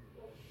 and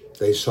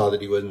they saw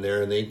that he wasn't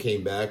there, and they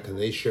came back and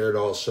they shared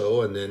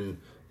also. And then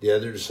the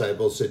other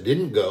disciples that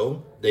didn't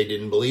go, they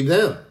didn't believe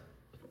them.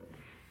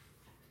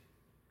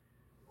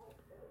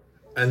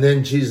 And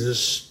then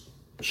Jesus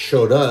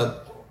showed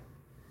up.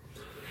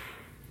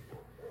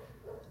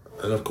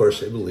 And of course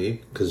they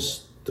believed,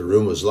 because the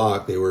room was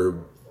locked. They were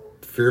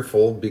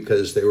fearful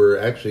because they were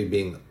actually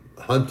being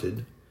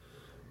hunted.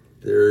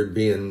 They were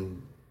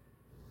being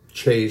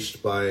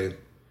chased by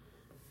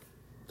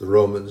the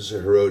Romans,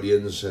 the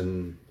Herodians,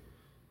 and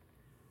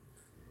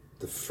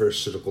the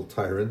pharisaical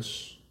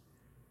tyrants.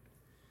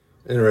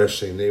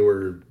 Interesting, they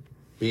were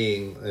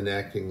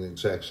enacting the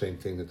exact same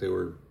thing that they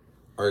were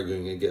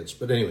arguing against.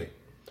 But anyway,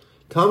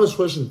 Thomas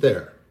wasn't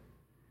there.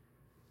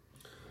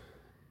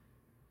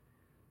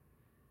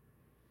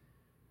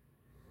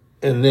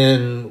 And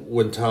then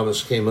when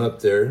Thomas came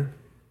up there,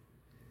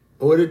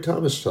 what did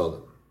Thomas tell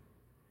them?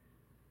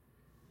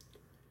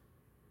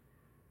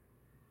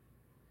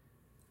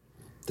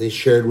 They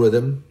shared with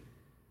him.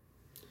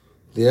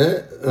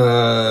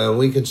 Yeah,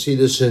 we can see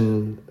this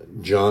in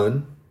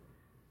John.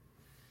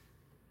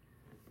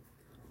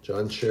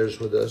 John shares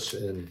with us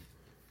in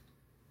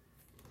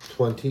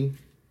 20.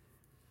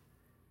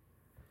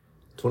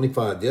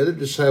 25. The other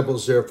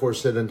disciples therefore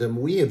said unto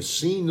him, We have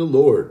seen the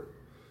Lord.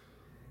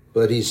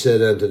 But he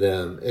said unto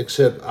them,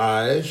 Except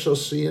I shall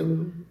see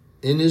him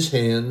in his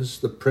hands,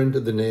 the print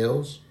of the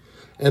nails,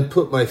 and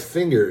put my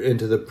finger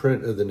into the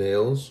print of the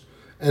nails,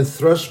 and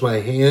thrust my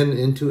hand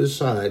into his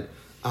side,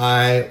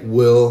 I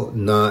will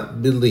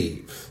not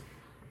believe.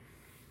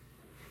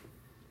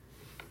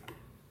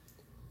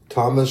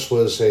 Thomas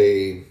was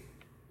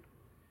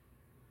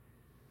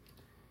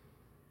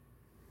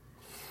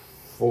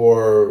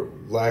for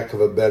lack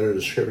of a better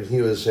description,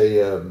 he was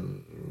a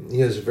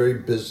very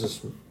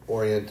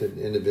business-oriented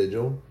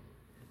individual.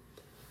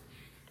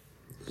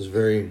 He was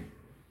very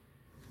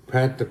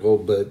practical,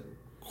 but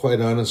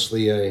quite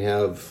honestly, I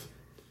have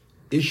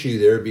issue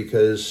there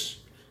because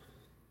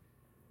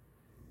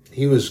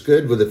he was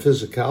good with the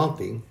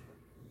physicality,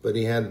 but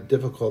he had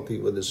difficulty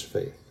with his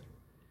faith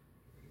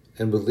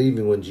and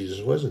believing when Jesus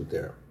wasn't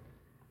there.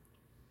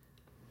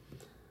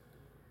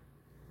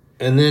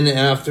 And then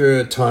after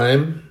a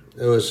time,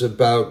 it was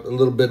about a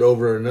little bit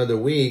over another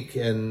week,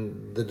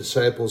 and the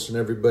disciples and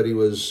everybody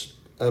was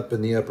up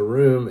in the upper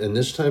room, and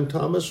this time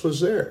Thomas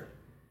was there.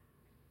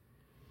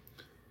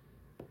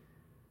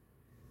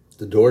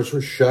 The doors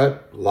were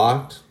shut,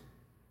 locked,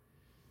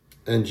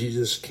 and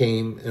Jesus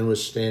came and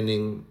was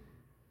standing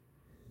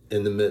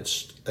in the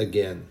midst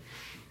again.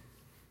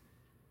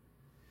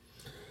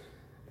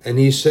 And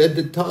he said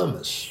to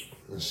Thomas,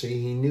 see,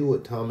 he knew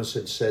what Thomas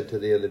had said to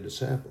the other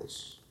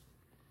disciples.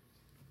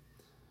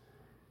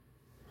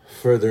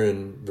 Further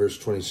in verse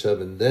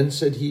 27, Then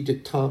said he to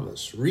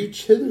Thomas,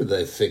 Reach hither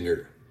thy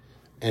finger,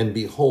 and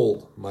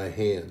behold my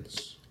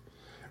hands.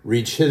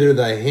 Reach hither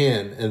thy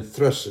hand, and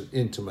thrust it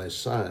into my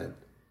side.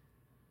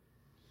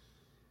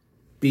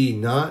 Be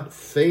not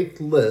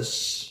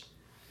faithless,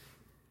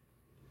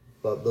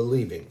 but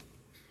believing.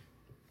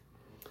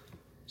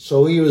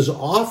 So he was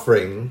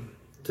offering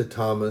to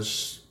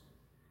Thomas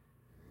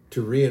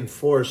to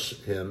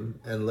reinforce him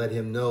and let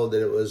him know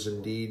that it was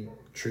indeed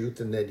truth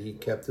and that he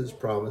kept his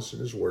promise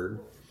and his word.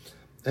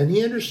 And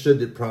he understood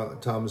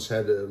that Thomas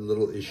had a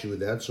little issue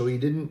with that, so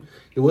he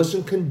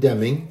wasn't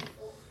condemning,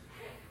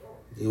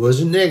 he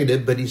wasn't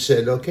negative, but he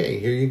said, okay,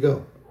 here you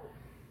go.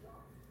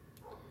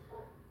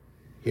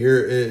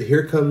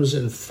 Here comes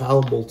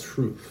infallible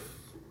truth,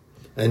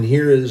 and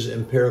here is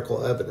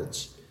empirical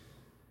evidence.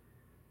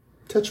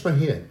 Touch my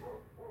hand.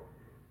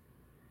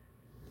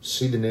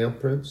 See the nail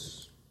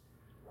prints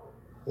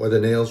where the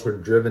nails were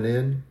driven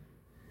in?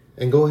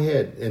 And go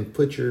ahead and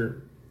put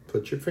your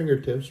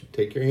fingertips,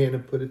 take your hand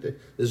and put it there.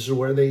 This is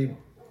where they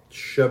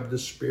shoved the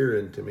spear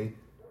into me.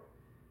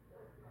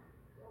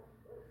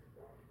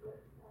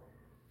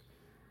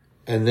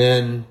 And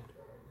then,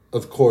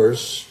 of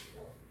course,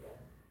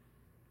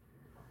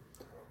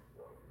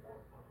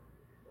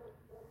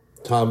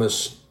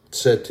 Thomas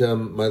said to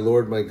him, My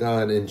Lord, my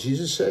God. And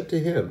Jesus said to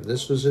him,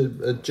 this was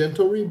a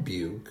gentle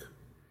rebuke.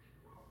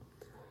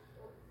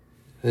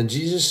 And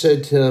Jesus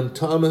said to him,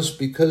 Thomas,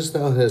 because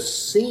thou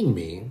hast seen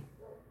me,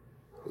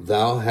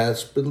 thou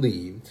hast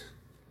believed.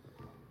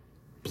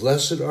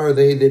 Blessed are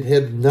they that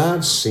have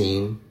not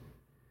seen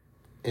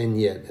and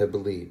yet have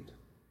believed.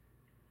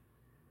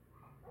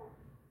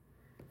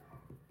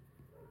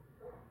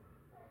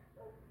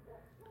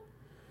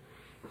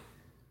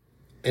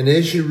 And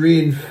as you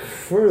read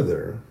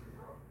further,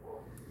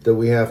 that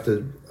we have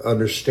to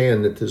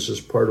understand that this is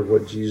part of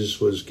what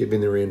Jesus was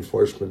giving the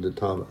reinforcement to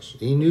Thomas.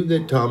 He knew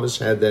that Thomas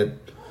had that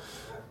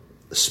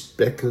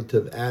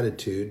speculative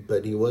attitude,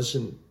 but he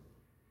wasn't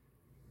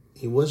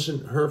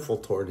hurtful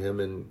toward him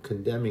and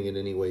condemning in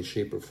any way,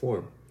 shape, or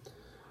form.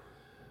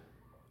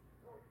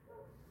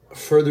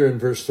 Further in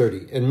verse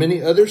 30, and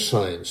many other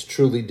signs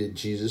truly did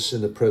Jesus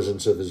in the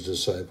presence of his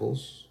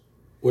disciples,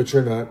 which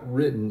are not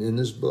written in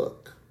this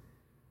book.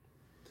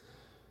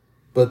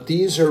 But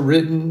these are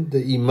written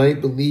that ye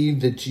might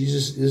believe that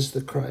Jesus is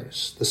the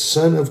Christ, the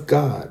Son of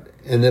God,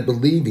 and that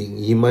believing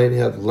ye might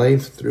have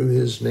life through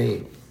his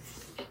name.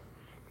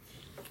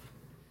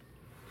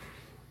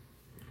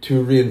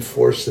 To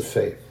reinforce the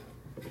faith,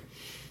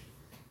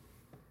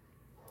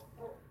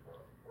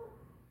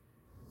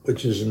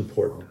 which is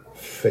important.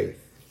 Faith.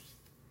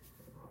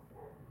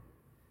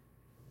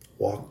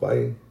 Walk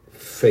by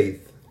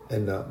faith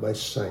and not by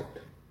sight.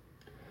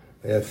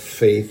 I have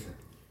faith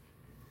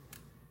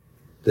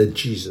that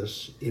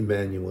Jesus,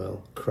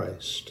 Emmanuel,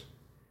 Christ,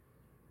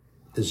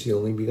 is the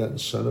only begotten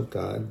Son of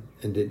God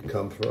and did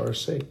come for our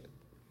sake.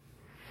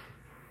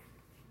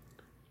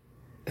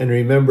 And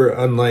remember,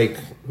 unlike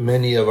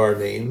many of our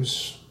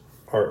names,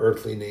 our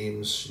earthly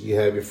names, you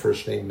have your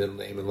first name, middle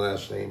name, and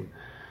last name.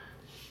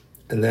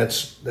 And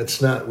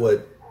that's not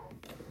what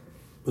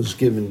was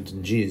given to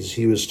Jesus.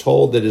 He was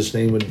told that his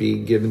name would be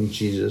given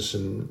Jesus.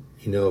 And,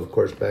 of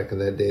course, back in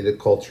that day, the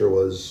culture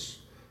was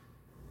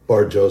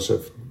Bar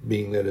Joseph,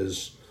 being that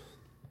his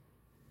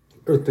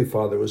earthly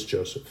father was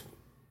Joseph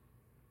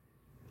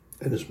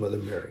and his mother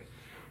Mary.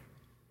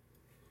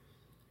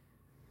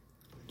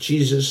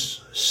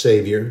 Jesus,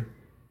 Savior,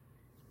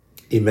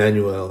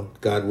 Emmanuel,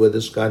 God with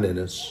us, God in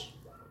us,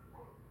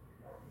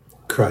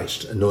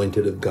 Christ,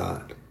 anointed of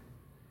God.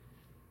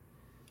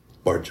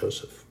 Bar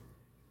Joseph,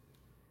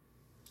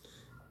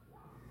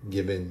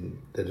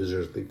 given that his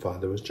earthly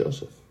father was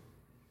Joseph.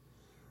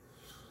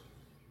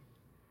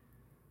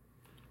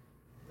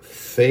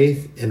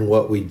 Faith in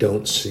what we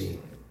don't see.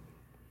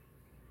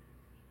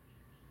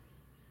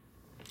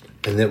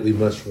 And that we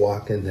must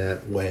walk in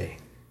that way.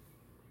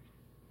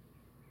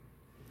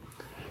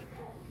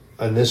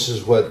 And this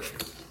is what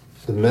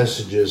the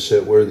messages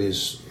that were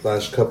these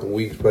last couple of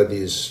weeks by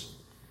these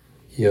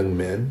young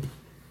men,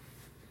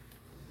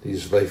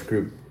 these life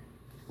group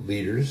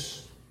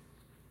leaders,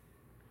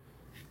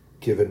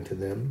 given to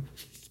them.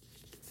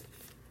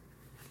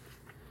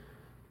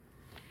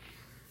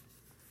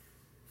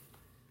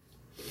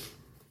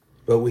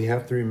 But we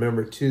have to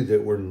remember too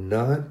that we're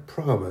not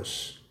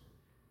promised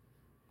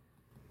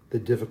the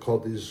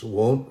difficulties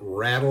won't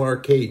rattle our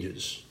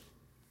cages.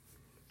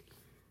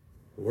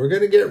 We're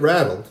going to get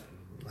rattled.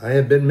 I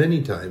have been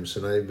many times,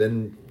 and I've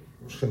been,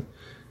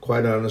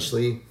 quite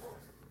honestly,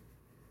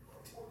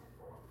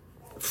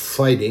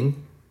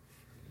 fighting,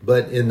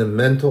 but in the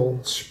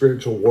mental,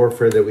 spiritual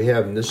warfare that we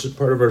have, and this is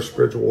part of our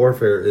spiritual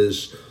warfare,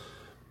 is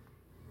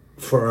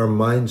for our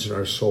minds and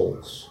our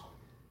souls.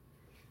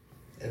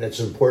 And it's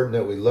important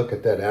that we look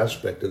at that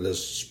aspect of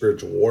this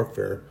spiritual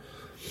warfare,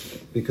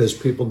 because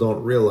people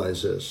don't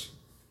realize this.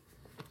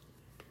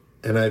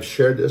 And I've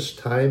shared this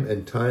time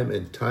and time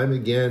and time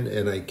again,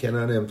 and I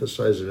cannot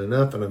emphasize it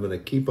enough, and I'm going to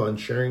keep on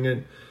sharing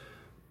it.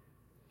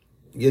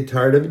 You get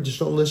tired of it, just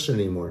don't listen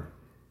anymore.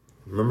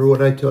 Remember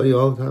what I tell you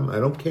all the time? I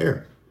don't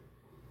care.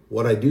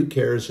 What I do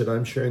care is that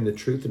I'm sharing the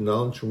truth and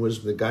knowledge and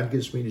wisdom that God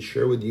gives me to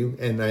share with you,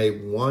 and I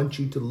want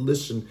you to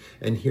listen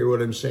and hear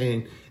what I'm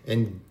saying,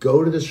 and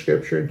go to the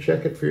scripture and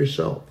check it for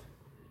yourself.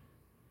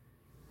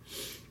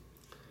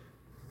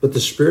 But the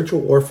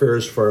spiritual warfare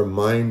is for our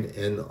mind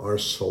and our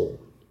soul.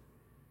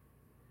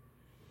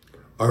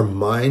 Our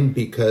mind,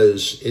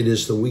 because it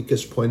is the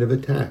weakest point of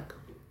attack.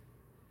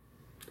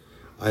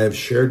 I have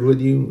shared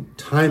with you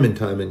time and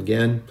time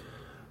again,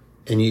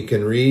 and you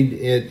can read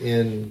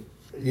in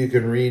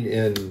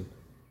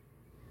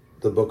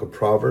the book of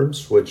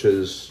Proverbs, which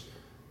is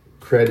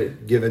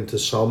credit given to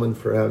Solomon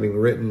for having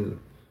written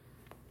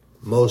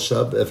most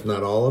of, if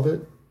not all of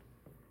it.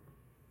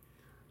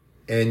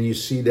 And you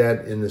see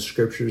that in the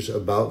scriptures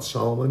about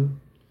Solomon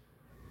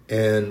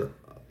and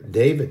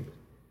David.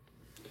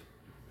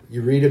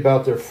 You read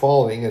about their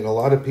falling, and a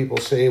lot of people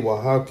say,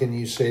 well, how can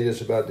you say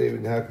this about David,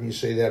 and how can you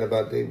say that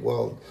about David?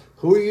 Well,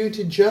 who are you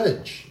to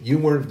judge? You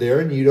weren't there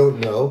and you don't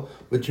know,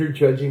 but you're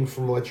judging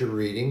from what you're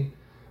reading.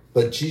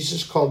 But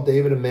Jesus called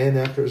David a man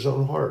after his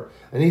own heart.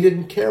 And he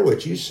didn't care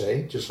what you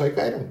say, just like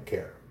I don't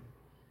care.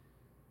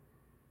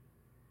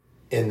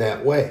 In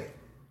that way.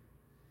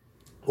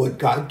 What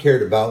God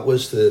cared about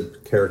was the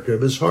character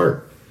of his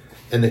heart.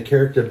 And the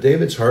character of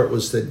David's heart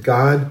was that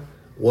God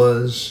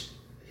was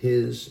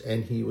his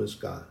and he was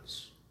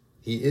God's.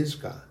 He is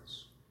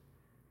God's.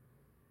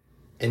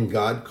 And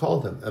God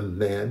called him a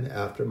man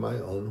after my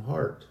own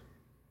heart.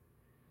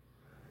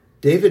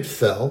 David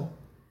fell,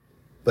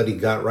 but he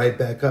got right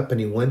back up and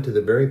he went to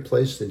the very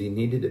place that he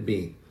needed to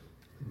be.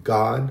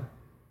 God,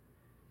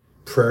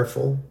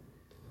 prayerful,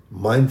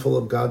 mindful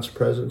of God's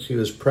presence. He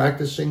was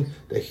practicing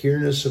the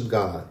hereness of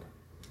God.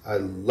 I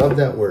love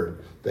that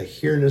word, the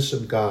hereness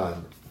of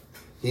God.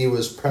 He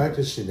was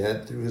practicing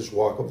that through his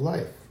walk of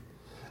life.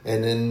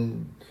 And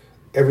in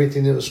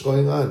everything that was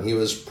going on, he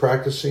was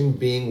practicing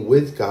being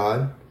with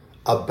God,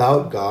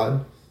 about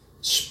God,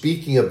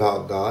 speaking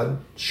about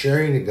God,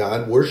 sharing to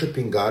God,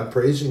 worshiping God,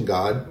 praising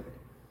God.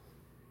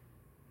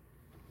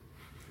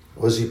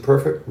 Was he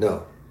perfect?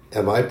 No.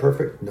 Am I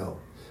perfect? No.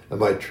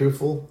 Am I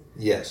truthful?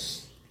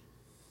 Yes.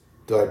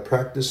 Do I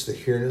practice the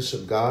hereness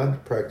of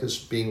God?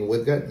 Practice being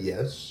with God?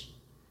 Yes.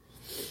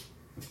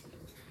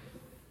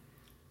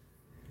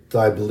 Do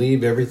I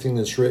believe everything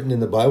that's written in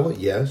the Bible?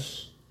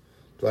 Yes.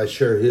 Do I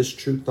share his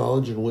truth,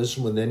 knowledge, and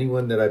wisdom with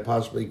anyone that I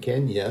possibly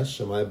can? Yes.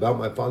 Am I about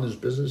my Father's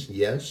business?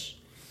 Yes.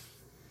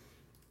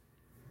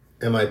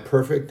 Am I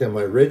perfect? Am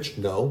I rich?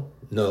 No.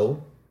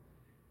 No.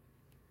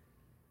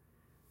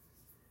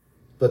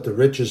 But the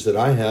riches that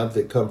I have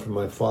that come from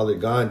my Father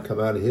God come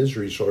out of his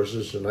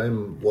resources, and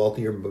I'm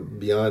wealthier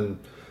beyond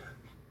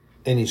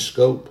any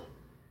scope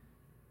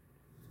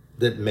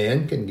that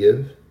man can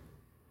give.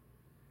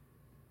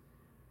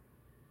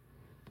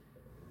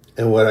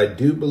 And what I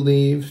do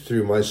believe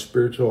through my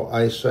spiritual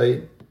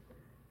eyesight,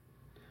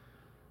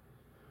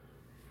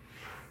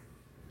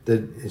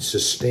 that it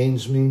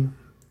sustains me,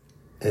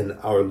 and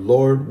our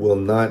Lord will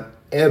not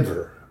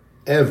ever,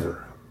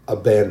 ever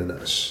abandon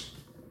us.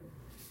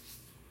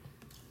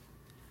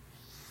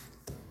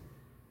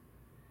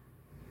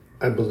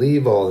 I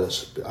believe all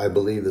this. I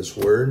believe this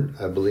word.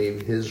 I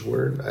believe his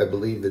word. I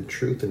believe the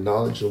truth and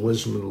knowledge and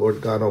wisdom of the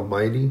Lord God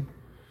Almighty.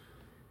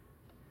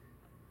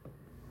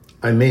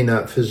 I may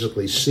not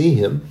physically see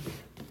him,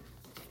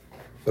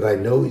 but I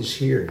know he's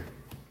here.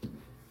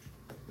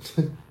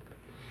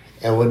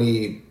 And when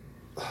he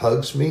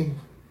hugs me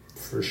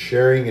for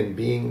sharing and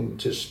being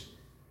just,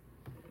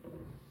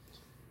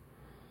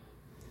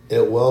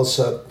 it wells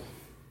up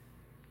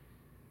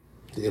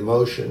the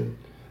emotion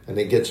And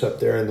it gets up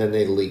there and then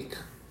they leak.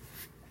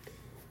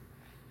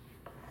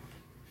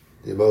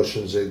 The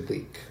emotions, they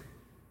leak.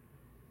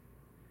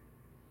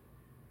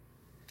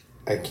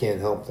 I can't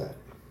help that.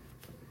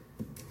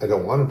 I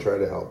don't want to try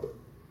to help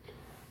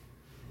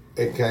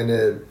it. It kind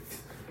of,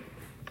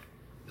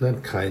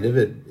 not kind of,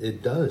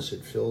 it does.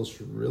 It feels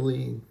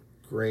really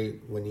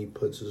great when he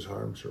puts his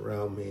arms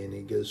around me and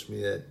he gives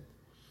me that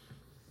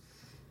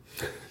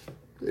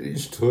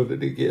he's doing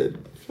it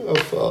again. Oh,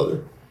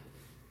 Father.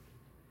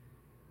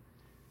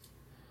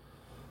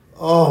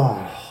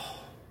 Oh.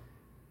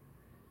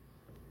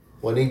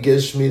 When he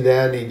gives me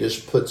that and he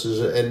just puts his,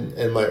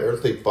 and my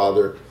earthly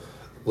father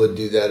would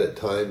do that at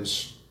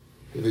times.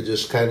 He would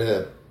just kind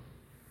of,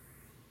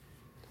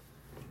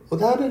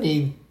 without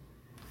any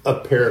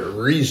apparent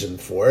reason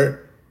for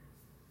it,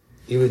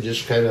 he would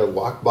just kind of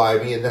walk by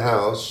me in the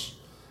house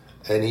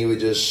and he would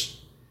just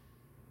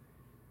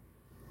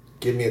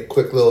give me a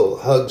quick little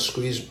hug,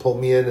 squeeze, pull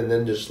me in, and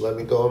then just let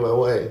me go on my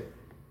way.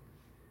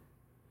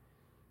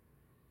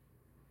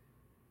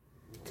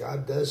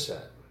 God does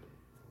that.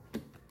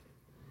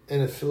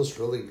 And it feels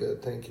really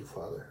good. Thank you,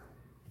 Father.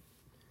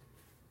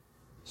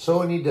 So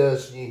when he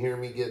does, and you hear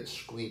me get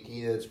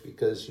squeaky, that's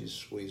because he's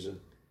squeezing.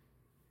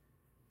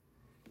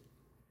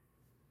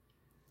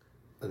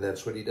 And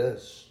that's what he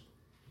does.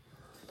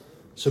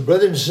 So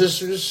brothers and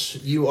sisters,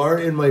 you are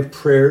in my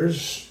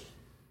prayers,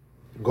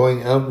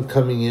 going out and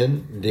coming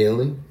in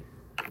daily.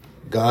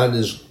 God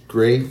is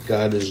great.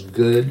 God is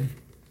good.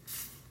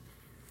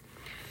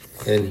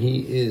 And he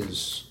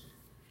is.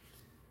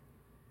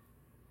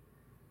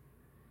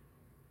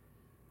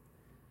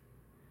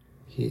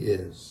 He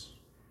is.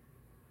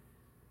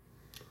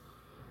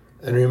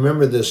 And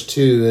remember this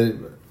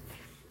too,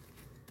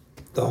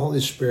 the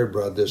Holy Spirit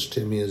brought this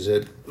to me, is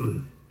that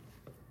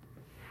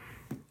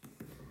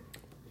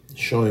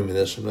showing me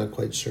this, I'm not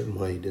quite certain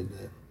why he did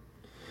that.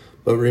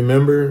 But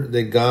remember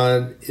that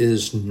God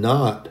is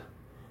not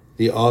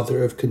the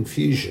author of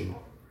confusion,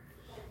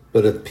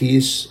 but of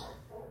peace,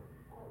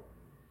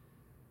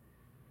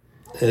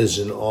 as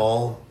in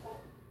all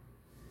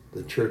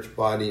the church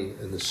body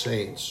and the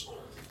saints.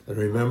 And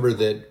remember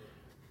that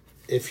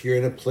if you're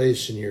in a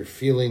place and you're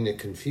feeling the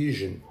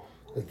confusion,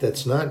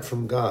 that's not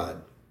from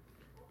God.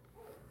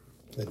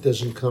 That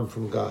doesn't come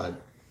from God.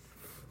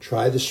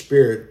 Try the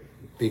Spirit,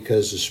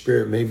 because the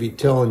Spirit may be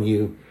telling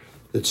you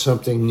that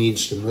something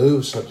needs to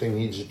move, something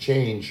needs to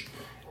change.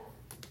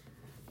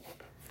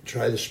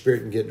 Try the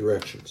Spirit and get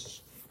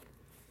directions.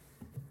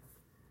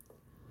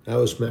 That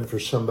was meant for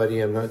somebody,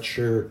 I'm not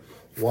sure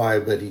why,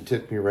 but he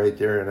took me right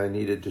there and I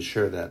needed to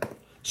share that.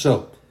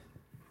 So,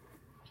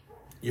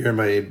 you're in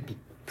my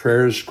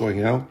prayers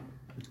going out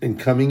and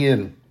coming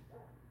in.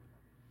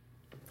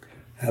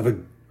 Have a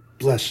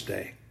blessed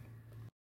day.